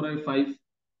হচ্ছে কোরাই 5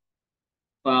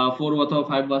 বা 4 অথবা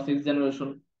 5 বা 6 জেনারেশন,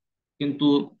 কিন্তু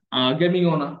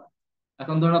গেমিংও না।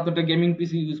 এখন ধরুন আপনি একটা গেমিং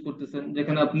পিসি ইউজ করতেছেন,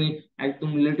 যেখানে আপনি একদম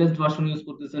লেটেস্ট ভার্সন ইউজ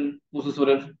করতেছেন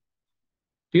প্রসেসরের,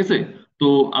 ঠিক আছে। তো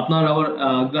আপনার আবার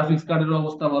গ্রাফিক্স কার্ডের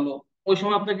অবস্থা ভালো, ওই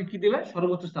সময় আপনাকে কি দেবে?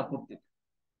 সর্বোচ্চ সাপোর্ট দেবে।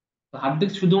 হার্ড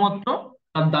ডিস্ক শুধুমাত্র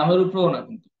তার দামের উপরেও না,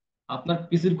 কিন্তু আপনার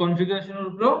পিসির কনফিগারেশনের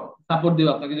উপরেও সাপোর্ট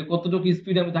দিবে আপনাকে, যে কতটুকু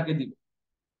স্পিড আমি তাকে দিব,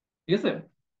 ঠিক আছে।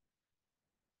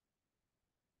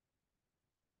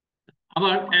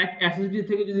 আবার এক এসএসডি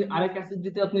থেকে যদি আরেক এসএসডি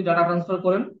তে আপনি ডাটা ট্রান্সফার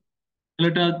করেন, তাহলে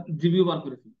এটা জিবিও বার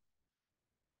করে ফেলবে,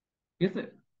 ঠিক আছে।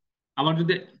 আবার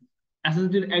যদি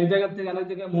এসএসডির এক জায়গা থেকে আরেক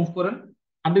জায়গায় মুভ করেন,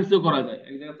 হার্ড ডিস্কেও করা যায়,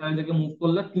 এক জায়গা থেকে আরেক জায়গায় মুভ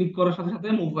করলে ক্লিক করার সাথে সাথে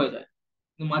মুভ হয়ে যায়।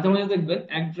 কিন্তু মাঝে মাঝে দেখবেন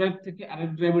এক ড্রাইভ থেকে আরেক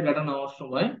ড্রাইভে ডাটা নেওয়ার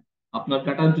সময় আপনার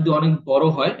ডাটা যদি অনেক বড়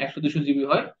হয়, 100 200 জিবি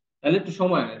হয়, তাহলে একটু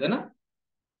সময় নেয়, তাই না?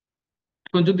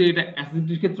 এখন যদি এটা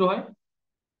এসএসডির ক্ষেত্রে হয়,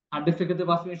 হার্ড ডিস্কের ক্ষেত্রে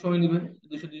 5 মিনিট সময় নেবে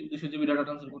 200 200 জিবি ডাটা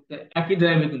ট্রান্সফার করতে, একই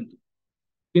ড্রাইভে। কিন্তু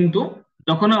কিন্তু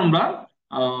যখন আমরা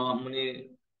মানে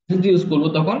এসএসডি ইউজ করবো,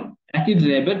 তখন একই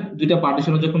ড্রাইভের দুইটা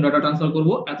পার্টিশনে যখন ডাটা ট্রান্সফার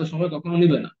করবো, এত সময় কখনো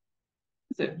নিবে না,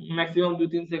 ঠিক আছে। ম্যাক্সিমাম 2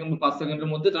 3 সেকেন্ড বা 5 সেকেন্ডের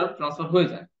মধ্যে তার ট্রান্সফার হয়ে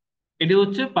যায়। এটি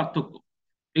হচ্ছে পার্থক্য।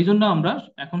 এই জন্য আমরা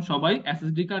এখন সবাই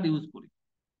এসএসডি কার্ড ইউজ করি।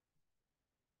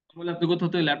 বলে আপনি কোথাও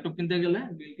থেকে ল্যাপটপ কিনতে গেলে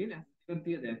বিল্ট ইন এসএসডি কার্ড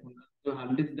দিয়ে দেয়, এখন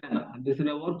হার্ড ডিস্ক দেয় না, হার্ড ডিস্কের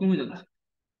ব্যবহার কমে যাচ্ছে।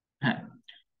 হ্যাঁ।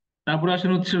 তারপরে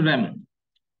আসেন হচ্ছে র্যাম।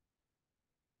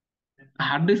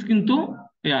 হার্ড ডিস্ক কিন্তু,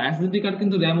 এসএসডি কার্ড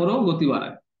কিন্তু র্যামেরও গতি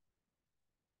বাড়ায়।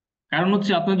 কারণ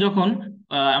হচ্ছে আপনার যখন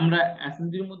আমরা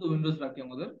এসএসডির মধ্যে উইন্ডোজ রাখি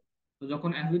আমাদের, তো যখন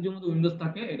এসএসডির মধ্যে উইন্ডোজ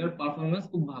থাকে, এটার পারফরমেন্স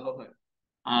খুব ভালো হয়।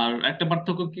 আর একটা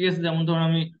পার্থক্য কি আছে, যেমন ধরুন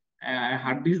আমি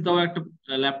হার্ড ডিস্ক দেওয়া একটা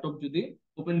ল্যাপটপ যদি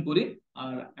ওপেন করি,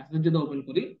 আর এসএসডি দেওয়া ওপেন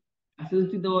করি,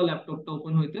 এসএসডি দেওয়া ল্যাপটপটা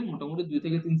ওপেন হইতে মোটামুটি 2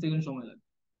 থেকে 3 সেকেন্ড সময় লাগে।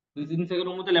 2 3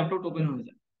 সেকেন্ডের মধ্যে ল্যাপটপটা ওপেন হয়ে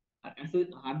যায়। আর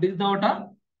হার্ড ডিস্ক দেওয়াটা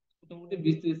মোটামুটি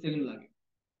 20 30 সেকেন্ড লাগে।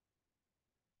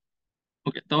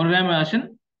 ওকে, তাহলে র্যামে আসেন।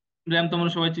 র্যাম তো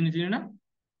আমরা সবাই চিনি চিনি না?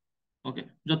 ওকে,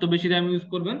 যত বেশি র্যাম ইউজ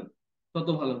করবেন তত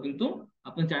ভালো, কিন্তু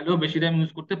আপনি চাইলেও বেশি র্যাম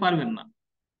ইউজ করতে পারবেন না।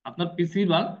 আপনার পিসি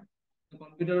বা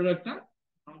কম্পিউটারের একটা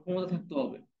ক্ষমতা থাকতে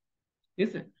হবে, ঠিক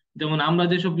আছে। যেমন আমরা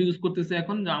যেসব ইউজ করতেছি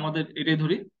এখন, যে আমাদের এটাই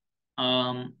ধরি,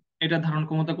 আম, এটা ধারণ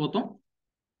ক্ষমতা কত?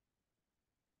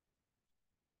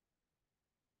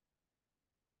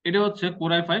 এটা হচ্ছে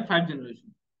কোরাই 5 জেনারেশন।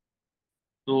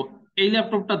 তো এই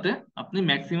ল্যাপটপটাতে আপনি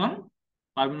ম্যাক্সিমাম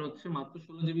পারবেন হচ্ছে মাত্র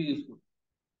 16 জিবি ইউজ করতে।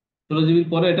 16 জিবির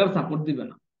পরে এটার সাপোর্ট দিবে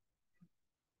না।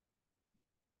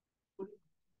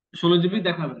 16 জিবি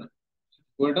দেখাবে না,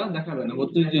 ওটা দেখাবে না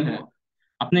 32 জি, হ্যাঁ।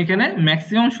 আপনি এখানে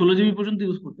ম্যাক্সিমাম 16 জিবি পর্যন্ত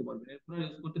ইউজ করতে পারবেন, এরপরে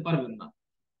ইউজ করতে পারবেন না।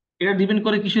 এটা ডিপেন্ড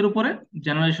করে কিসের উপরে?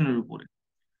 জেনারেশনের উপরে।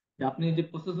 যে আপনি যে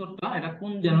প্রসেসরটা এটা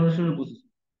কোন জেনারেশনের প্রসেসর।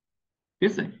 ঠিক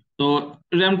আছে। তো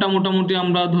র্যামটা মোটামুটি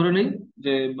আমরা ধরে নিই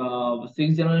যে 6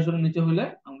 জেনারেশনের নিচে হলে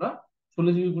আমরা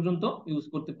 16 জিবি পর্যন্ত ইউজ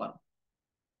করতে পারবো।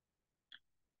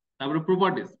 তারপরে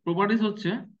প্রপার্টিস, প্রপার্টিস হচ্ছে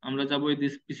আমরা যাবো এই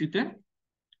পিসিতে,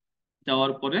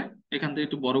 যাওয়ার পরে এখান থেকে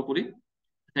একটু বড় করি।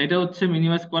 এটা হচ্ছে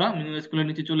মিনিমাইজ করা, মিনিমাইজ করলে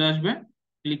নিচে চলে আসবে,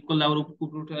 ক্লিক করলে আবার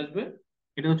উপরে উঠে আসবে।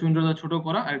 এটা হচ্ছে উইন্ডোজটা ছোট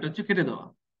করা, আর এটা হচ্ছে কেটে দেওয়া।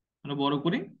 আমরা বড়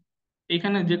করি,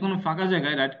 এখানে যে কোনো ফাঁকা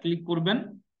জায়গায় রাইট ক্লিক করবেন,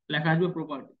 লেখা আসবে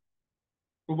প্রপার্টি।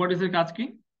 প্রপার্টিসের কাজ কি?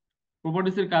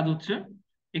 প্রপার্টিসের কাজ হচ্ছে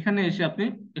এখানে এসে আপনি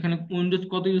এখানে উইন্ডোজ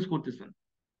কত ইউজ করতেছেন,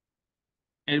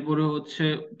 এরপরে হচ্ছে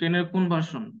 10-এর কোন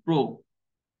version, pro,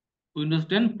 Windows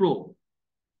 10 pro,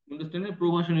 Windows 10-এর pro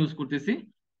version use করতেছি।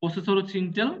 প্রসেসর হচ্ছে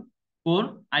ইন্টেল কোর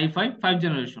i5 5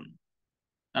 জেনারেশন।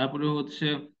 তারপরে হচ্ছে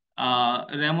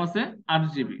র্যাম আছে 8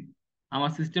 জিবি,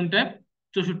 আমার সিস্টেম টাইপ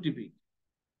 64 বিট।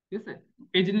 ঠিক আছে।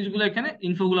 এই জিনিসগুলো এখানে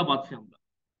ইনফোগুলো পাচ্ছি আমরা।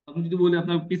 আপনি যদি বলি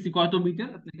আপনার পিসি কত বিটের,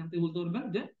 আপনি এখান থেকে বলতে পারবেন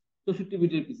যে 64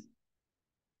 বিটের পিসি।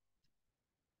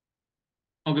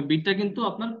 ওকে, বিটটা কিন্তু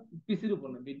আপনার পিসির উপর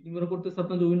না, বিট নির্ভর করতেছে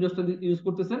আপনার যে উইন্ডোজটা ইউজ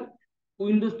করতেছেন,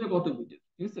 উইন্ডোজটা কত বিটের।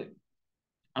 ঠিক আছে।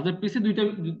 আপনার পিসি দুইটা,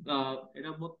 এটা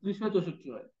 32 হয় 64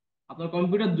 হয়, আপনার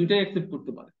কম্পিউটার দুইটাই অ্যাকসেপ্ট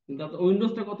করতে পারে, কিন্তু আপনার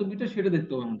উইন্ডোজটা কত বিটের সেটা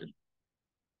দেখতে হবে আমাদের।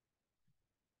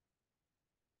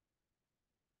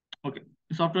 ওকে,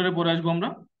 সফটওয়্যারে পরে আসবো আমরা,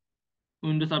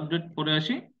 উইন্ডোজ আপডেট পরে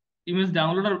আসি। ইমেজ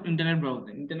ডাউনলোড আর ইন্টারনেট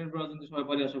ব্রাউজিং, ইন্টারনেট ব্রাউজিং তো সবাই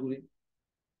পারি আশা করি।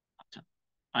 আচ্ছা,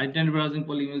 আর ইন্টারনেট ব্রাউজিং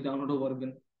করলে ইমেজ ডাউনলোডও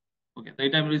করবেন। ওকে, তো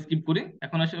এটা আমরা স্কিপ করি,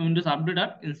 এখন আসে উইন্ডোজ আপডেট আর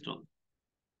ইনস্টল।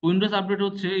 উইন্ডোজ আপডেট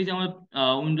হচ্ছে এই যে আমার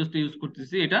উইন্ডোজটা ইউজ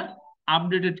করতেছি, এটা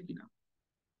আপডেটেড কিনা।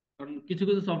 কারণ কিছু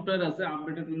কিছু সফটওয়্যার আছে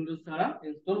আপডেটেড উইন্ডোজ ছাড়া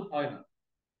ইনস্টল হয় না।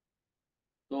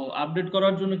 তো আপডেট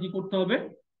করার জন্য কি করতে হবে,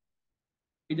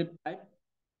 এই যে টাইপ,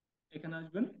 এখানে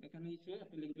আসবেন, এখানে এসে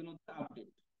আপনি লিখবেন হচ্ছে আপডেট।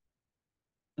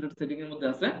 সেটিং এর মধ্যে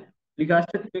আছে, লিখে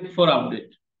আসছে চেক ফর আপডেট,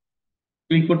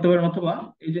 ক্লিক করতে পারেন, অথবা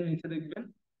এই যে নিচে দেখবেন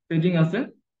সেটিং আছে,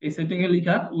 এই সেটিং এ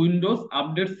লেখা উইন্ডোজ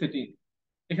আপডেট সেটিং,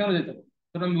 এখানে যেতে হবে।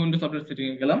 ধরুন আমি উইন্ডোজ আপডেট সেটিং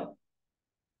এ গেলাম।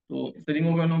 তো সেটিং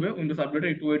ওপেন হবে, উইন্ডোজ আপডেটে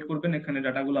একটু ওয়েট করবেন, এখানে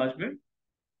ডাটাগুলো আসবে।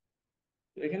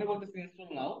 তো এখানে বলতেছে ইনস্টল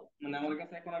নাও, মানে আমার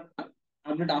কাছে এখন একটা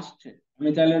আপডেট আসছে, আমি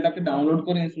চাইলে এটাকে ডাউনলোড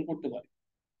করে ইনস্টল করতে পারি।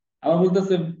 আবার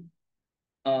বলতেছে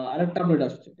আরেকটা আপডেট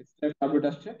আসছে, এক্সট্রা আপডেট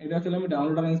আসছে, এটা আসলে আমি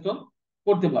ডাউনলোড আর ইনস্টল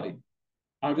করতে পারি।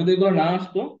 আর যদি এগুলো না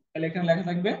আসতো, তাহলে এখানে লেখা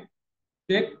থাকবে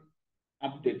চেক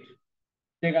আপডেট,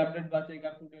 চেক আপডেট বা চেক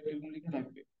আপ টু ডেট এরকম লেখা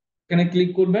থাকবে। এখানে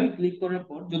ক্লিক করবেন, ক্লিক করার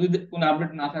পর যদি কোনো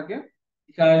আপডেট না থাকে,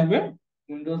 লেখা আসবে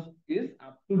Windows is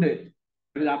up to date.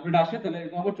 যদি আপডেট আসে তাহলে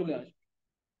এরকম আবার চলে আসবে।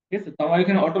 ঠিক আছে। তো আমার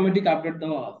এখানে অটোমেটিক আপডেট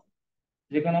দেওয়া আছে,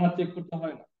 যেখানে আমার চেক করতে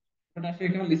হয় না, আপডেট আসে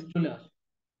এখানে লিস্ট চলে আসে।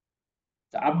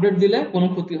 আপডেট দিলে কোনো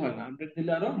ক্ষতি হয় না, আপডেট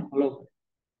দিলে আরো ভালো হয়।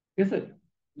 ঠিক আছে।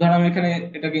 ধর আমি এখানে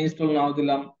এটাকে ইনস্টল নাও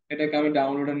দিলাম, এটাকে আমি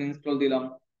ডাউনলোড এন্ড ইনস্টল দিলাম।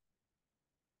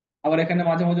 আবার এখানে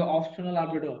মাঝে মাঝে অপশনাল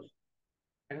আপডেটও আছে,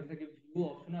 এখান থেকে ভিউ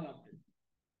অপশনাল আপডেট।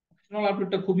 অপশনাল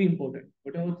আপডেটটা খুবই ইম্পর্টেন্ট,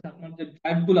 ওটা হচ্ছে আপনার যে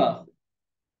ড্রাইভ গুলো আছে,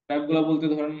 ড্রাইভ গুলো বলতে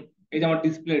ধরেন এই যে আমার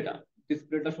ডিসপ্লেটা,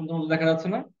 ডিসপ্লেটা সুন্দর মতো দেখা যাচ্ছে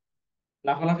না,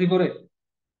 লাফালাফি করে,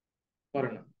 করে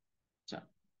না। আচ্ছা,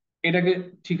 এটাকে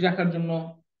ঠিক রাখার জন্য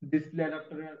ডিসপ্লে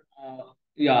অ্যাডাপ্টারের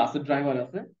ইয়া আছে, ড্রাইভার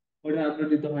আছে, ওটা আপডেট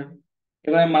দিতে হয়।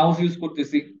 এবারে মাউস ইউজ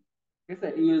করতেছি, ঠিক আছে,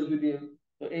 ইউএসবি দিয়ে।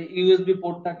 তো এই ইউএসবি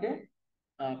পোর্টটাকে,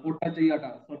 পোর্টটা যে ইয়াটা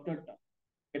সফটওয়্যারটা,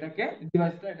 এটাকে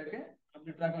ডিভাইসটা এটাকে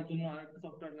আপডেট রাখার জন্য আরেকটা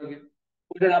সফটওয়্যার লাগে,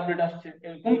 ওইটার আপডেট আসছে,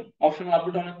 এরকম অপশনাল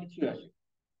আপডেট অনেক কিছুই আসে।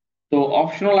 তো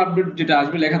অপশনাল আপডেট যেটা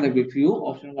আসবে লেখা থাকবে ভিউ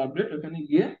অপশনাল আপডেট, ওখানে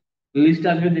গিয়ে লিস্ট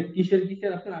আসবে যে কিসের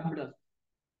কিসের আপনার আপডেট আছে,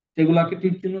 সেগুলোকে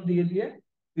টিক চিহ্ন দিয়ে দিয়ে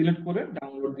সিলেক্ট করে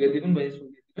ডাউনলোড দিয়ে দিবেন বা ইনস্টল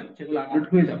দিয়ে দিবেন, সেগুলো আপডেট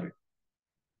হয়ে যাবে।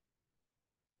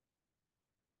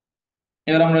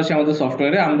 এবার আমরা আসি আমাদের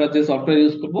সফটওয়্যারে, আমরা যে সফটওয়্যার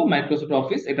ইউজ করবো মাইক্রোসফট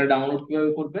অফিস, এটা ডাউনলোড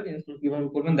কিভাবে করবেন, ইনস্টল কিভাবে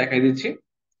করবেন দেখাই দিচ্ছি।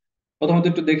 প্রথমত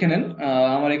একটু দেখে নেন,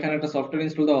 আমার এখানে একটা সফটওয়্যার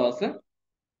ইনস্টল দেওয়া আছে,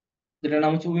 যেটার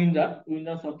নাম হচ্ছে উইন্ডার।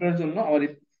 উইন্ডার সফটওয়্যারের জন্য আমার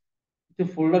কিছু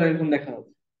ফোল্ডার এরকম দেখা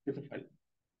যাচ্ছে, কিছু ফাইল।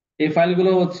 এই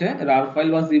ফাইলগুলো হচ্ছে রার ফাইল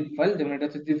বা জিপ ফাইল, যেমন এটা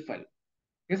হচ্ছে জিপ ফাইল।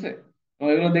 ঠিক আছে। তো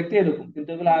এগুলো দেখতে এরকম, কিন্তু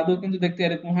এগুলো আদৌ কিন্তু দেখতে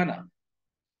এরকম হয় না।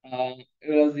 আহ,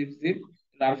 এগুলো জিপ জিপ,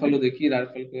 রার ফাইলও দেখি, রার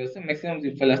ফাইল কই আছে, ম্যাক্সিমাম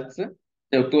জিপ ফাইল আসছে।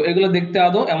 যাই হোক, তো এগুলো দেখতে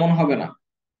আদৌ এমন হবে না।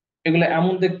 এগুলো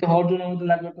এমন দেখতে হওয়ার জন্য আমাদের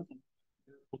লাগবে একটা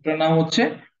সফটওয়্যার, নাম হচ্ছে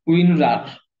উইনরার।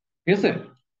 ঠিক আছে।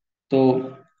 তো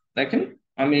দেখেন,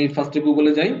 আমি ফার্স্টে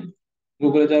গুগলে যাই,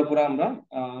 গুগলে যাওয়ার পরে আমরা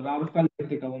রার ফাইল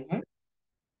দেখতে কেমন হয়।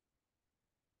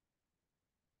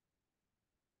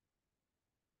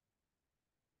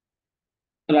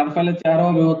 রার ফাইলের চেহারা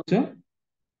হবে হচ্ছে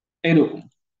এইরকম।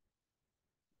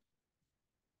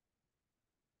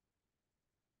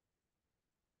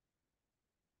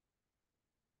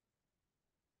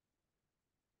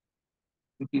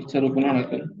 পিকচার ওপেন হয় না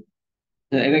কেন?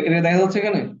 এটা এটা দেখা যাচ্ছে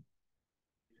এখানে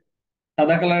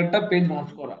সাদা কালার একটা পেজ ভাঁজ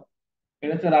করা,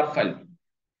 এটা হচ্ছে রাফ ফাইল।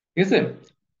 ঠিক আছে।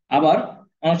 আবার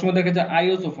অনেক সময় দেখা যায়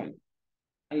আইএসও ফাইল,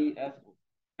 আইএসও,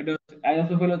 এটা হচ্ছে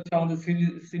আইএসও ফাইল হচ্ছে আমাদের সিডি,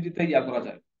 সিডিতে ইয়া করা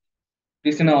যায়,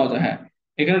 ডিস্কে নেওয়া যায়, হ্যাঁ।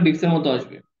 এখানে ডিস্কের মতো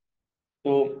আসবে।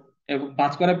 তো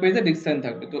ভাঁজ করা পেজে ডিস্ক সাইন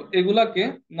থাকবে, তো এগুলাকে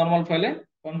নর্মাল ফাইলে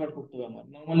কনভার্ট করতে হবে। আমার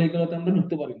নর্মালি এগুলোতে আমরা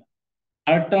ঢুকতে পারি না।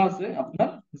 আরেকটা আছে আপনার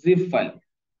জিপ ফাইল।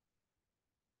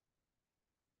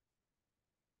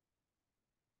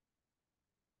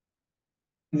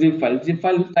 জিপ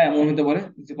ফাইলটা এমন হতে পারে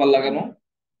জিপার লাগানো,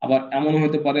 আবার এমন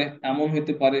হতে পারে, এমন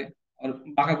হতে পারে, আর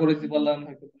বাঁকা করে জিপার লাগানো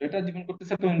হতে পারে। এটা ডিপেন্ড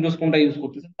করতেছে আপনি উইন্ডোজ কোনটা ইউজ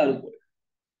করতেছেন তার উপরে।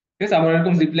 ঠিক আছে। আবার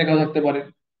এরকম জিপ লেখা থাকতে পারে।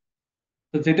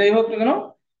 তো যেটাই হোক না কেন,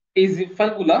 এই জিপ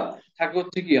ফাইল গুলা থাকে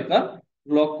হচ্ছে কি আপনার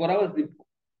লক করা বা জিপ,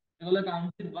 এগুলোকে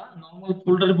আনজিপ বা নর্মাল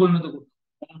ফোল্ডারে পরিণত করতে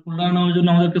হবে। ফোল্ডার নেওয়ার জন্য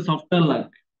আমাদেরকে সফটওয়্যার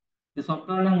লাগবে। এই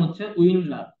সফটওয়্যার নাম হচ্ছে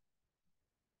উইনরার।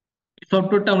 এই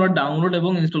সফটওয়্যারটা আমরা ডাউনলোড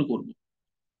এবং ইনস্টল করব।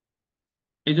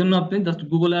 এই জন্য আপনি জাস্ট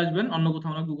গুগলে আসবেন, অন্য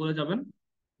কোথাও না, গুগলে যাবেন।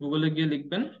 গুগলে গিয়ে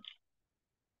লিখবেন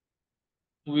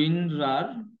উইনরার,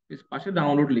 পাশে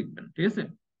ডাউনলোড লিখবেন। ঠিক আছে।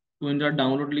 উইনরার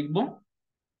ডাউনলোড লিখবো,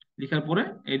 লেখার পরে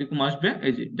এইরকম আসবে,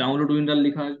 এই যে ডাউনলোড উইনরার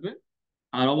লেখা আসবে।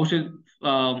 আর অবশ্যই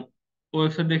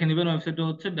ওয়েবসাইট দেখে নেবেন, ওয়েবসাইটটা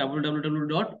হচ্ছে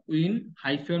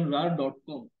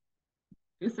www.win-rar.com।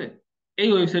 ঠিক আছে। এই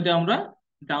ওয়েবসাইটে আমরা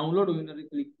ডাউনলোড উইন্ডোতে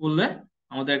ক্লিক করলে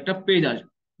আমাদের একটা পেজ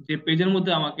আসবে, যে পেজের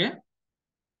মধ্যে আমাকে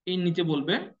এই নিচে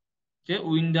বলবে যে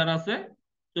উইন্ডার আছে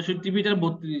 64 বিট আর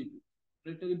 32 বিট।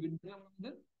 একটা যে বিট দিলাম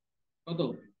আমাদের কত,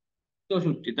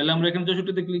 64, তাহলে আমরা এখানে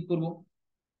 64-তে ক্লিক করব।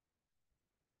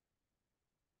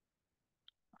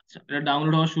 আচ্ছা, এটা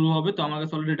ডাউনলোড হওয়া শুরু হবে, তো আমার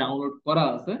কাছে অলরেডি ডাউনলোড করা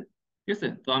আছে। ঠিক আছে।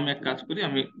 তো আমি এক কাজ করি,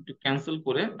 আমি একটু ক্যান্সেল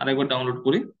করে আরেকবার ডাউনলোড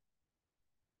করি।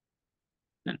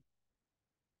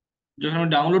 যখন আমি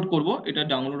ডাউনলোড করব, এটা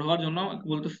ডাউনলোড হওয়ার জন্য আমাকে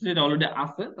বলতেছে যে এটা অলরেডি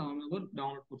আছে, তো আমি আবার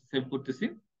ডাউনলোড করতে সেভ করতেছি।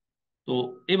 তো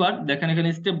এবার দেখেন এখানে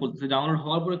স্টেপ বলতেছে ডাউনলোড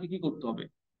হওয়ার পরে কি কি করতে হবে।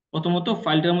 প্রথমত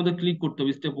ফাইলটার মধ্যে ক্লিক করতে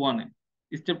হবে স্টেপ 1-এ।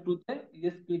 স্টেপ 2-তে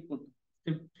ইয়েস ক্লিক করতে হবে।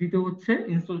 স্টেপ 3-তে হচ্ছে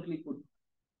ইনস্টল ক্লিক করতে হবে।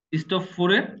 স্টেপ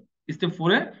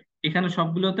 4-এ এখানে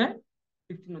সবগুলোতে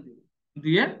টিক চিহ্ন দিব,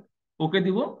 দিয়ে ওকে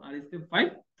দিব। আর স্টেপ 5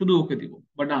 শুধু ওকে দিব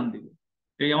বা ডান দিব।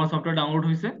 এই আমার সফটওয়্যার ডাউনলোড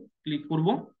হয়েছে, ক্লিক করব।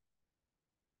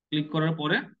 ক্লিক করার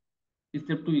পরে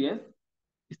স্টেপ 2 ইয়েস,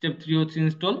 স্টেপ 3 হচ্ছে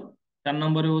ইনস্টল, 4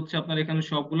 নম্বরে হচ্ছে আপনার এখানে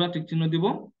সবগুলা টিক চিহ্ন দিব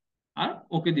আর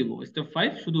ওকে দিব। স্টেপ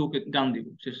 5 শুধু ওকে ডান দিব,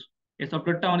 শেষ। এই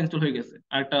সফটওয়্যারটা আমার ইনস্টল হয়ে গেছে।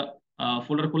 আর একটা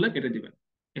ফোল্ডার খুলে কেটে দিবেন।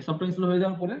 এই সফটওয়্যার ইনস্টল হয়ে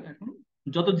যাওয়ার পরে এখন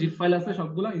যত জিপ ফাইল আছে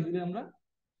সবগুলা ইজিলি আমরা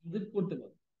জিপ করতে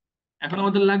পারবো। এখন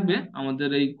আমাদের লাগবে আমাদের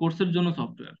এই কোর্সের জন্য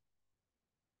সফটওয়্যার।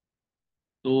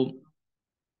 তো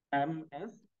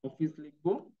এমএস অফিস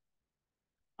লিখবো,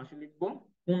 পাশে লিখবো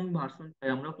কোন ভার্সন চাই,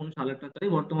 আমরা কোন সালেরটা চাই।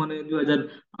 বর্তমানে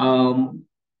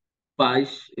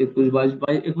 2022, 21,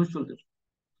 22 চলতেছে।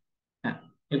 হ্যাঁ,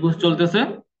 21 চলতেছে।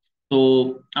 তো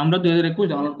আমরা 2021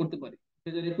 ডাউনলোড করতে পারি।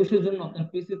 2021-এর জন্য আপনার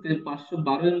পিসিতে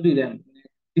 512 MB র্যাম,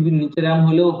 জিবির নিচে র্যাম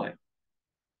হলেও হয়।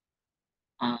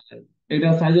 আর এটা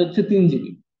সাইজ হচ্ছে 3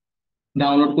 জিবি।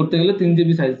 ডাউনলোড করতে গেলে 3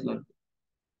 জিবি সাইজ লাগবে।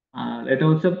 আর এটা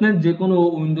হচ্ছে আপনার যে কোনো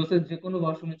উইন্ডোজের যে কোনো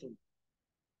ভার্সনে চলবে।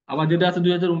 আবার যেটা আছে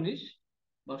 2019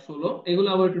 বা 2016, এগুলো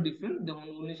আবার একটু ডিফারেন্ট। যেমন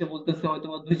 19-এ বলতেছে হয়তো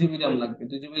 2 জিবি র্যাম লাগবে,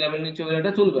 2 জিবি র্যামের নিচে হলে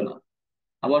এটা চলবে না।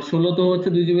 আবার 16 তো হচ্ছে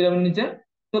 2 জিবি র্যামের নিচে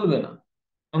চলবে না।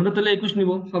 আমরা তাহলে 21 নিব,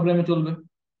 সব র্যামে চলবে।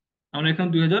 আমরা এখানে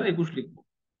 2021 লিখবো।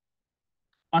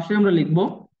 পাশে আমরা লিখবো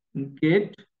গেট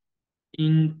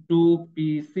ইনটু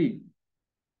পিসি।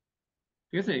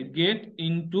 ঠিক আছে, গেট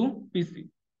ইনটু পিসি।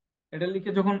 এটা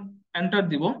লিখে যখন এন্টার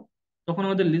দিব, তখন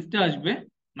আমাদের লিস্টে আসবে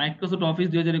মাইক্রোসফট অফিস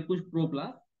 2021 প্রো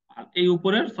প্লাস। আর এই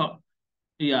উপরের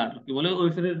ইয়ার কি বলে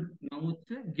ওয়েবসাইটের নাম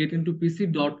হচ্ছে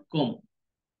getintoPC.com।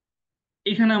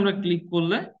 এখানে আমরা ক্লিক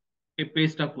করলে এই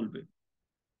পেজটা খুলবে।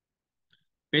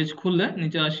 পেজ খুললে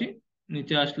নিচে আসি,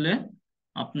 নিচে আসলে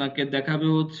আপনাকে দেখাবে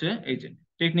হচ্ছে এই যে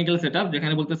টেকনিক্যাল সেটআপ,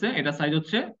 যেখানে বলতেছে এটা সাইজ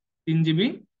হচ্ছে 3 জিবি,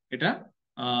 এটা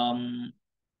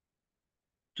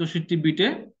 64 বিটে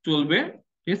চলবে।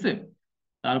 ঠিক আছে।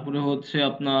 তারপরে হচ্ছে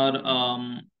আপনার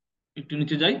একটু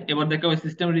নিচে যাই, এবার দেখা হয়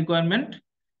সিস্টেম রিকোয়ারমেন্ট।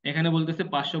 এখানে বলতেছে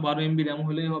 512 MB র্যাম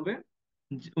হলেই হবে,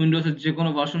 উইন্ডোজের যে কোনো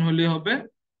ভার্সন হলেই হবে।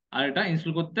 আর এটা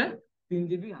ইনস্টল করতে 3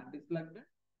 জিবি হার্ড ডিস্ক লাগবে।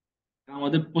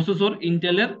 আমাদের প্রসেসর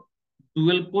ইন্টেলের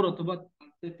ডুয়েল কোর অথবা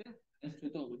তার থেকে highest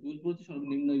হতে হবে। ডুয়েল কোর হচ্ছে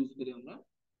সর্বনিম্ন ইউজ করি আমরা।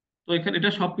 তো এখানে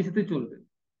এটা সব কিছুতেই চলবে।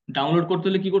 ডাউনলোড করতে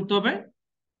হলে কি করতে হবে,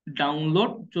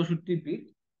 ডাউনলোড 64 বিট,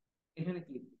 এখানে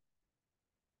ক্লিক,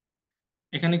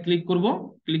 এখানে ক্লিক করব।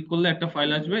 ক্লিক করলে একটা ফাইল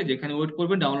আসবে, যেখানে ওয়েট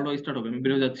করবে ডাউনলোড হওয়া স্টার্ট হবে। আমি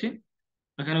বের হয়ে যাচ্ছি।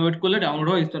 এখানে ওয়েট করলে ডাউনলোড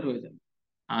হওয়া স্টার্ট হয়ে যাবে।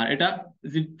 আর এটা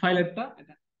জিপ ফাইল একটা,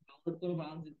 এটা ডাউনলোড করবো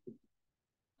আনজিপ করবো।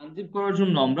 আনজিপ করার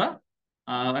জন্য আমরা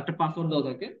একটা পাসওয়ার্ড দেওয়া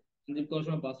থাকে, আনজিপ করার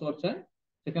সময় পাসওয়ার্ড চাই।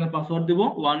 সেখানে পাসওয়ার্ড দিব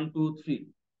 1 2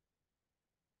 3।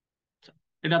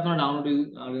 এটা আপনারা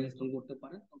ডাউনলোড আর ইনস্টল করতে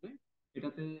পারেন। তবে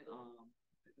এটাতে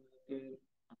এটাতে-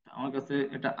 আচ্ছা, আমার কাছে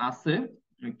এটা আছে,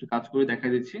 আমি একটু কাজ করে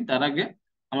দেখাই দিচ্ছি। তার আগে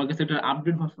আমার কাছে এটা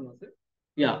আপডেট ভার্সন আছে,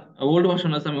 ইয়া ওল্ড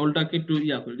ভার্সন আছে, আমি ওল্ডটাকে একটু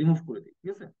ইয়া করে রিমুভ করে দিই,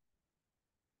 ঠিক আছে?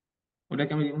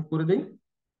 ওটাকে আমি রিমুভ করে দিই।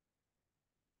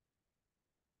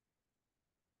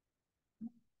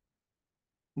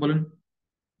 বলেন।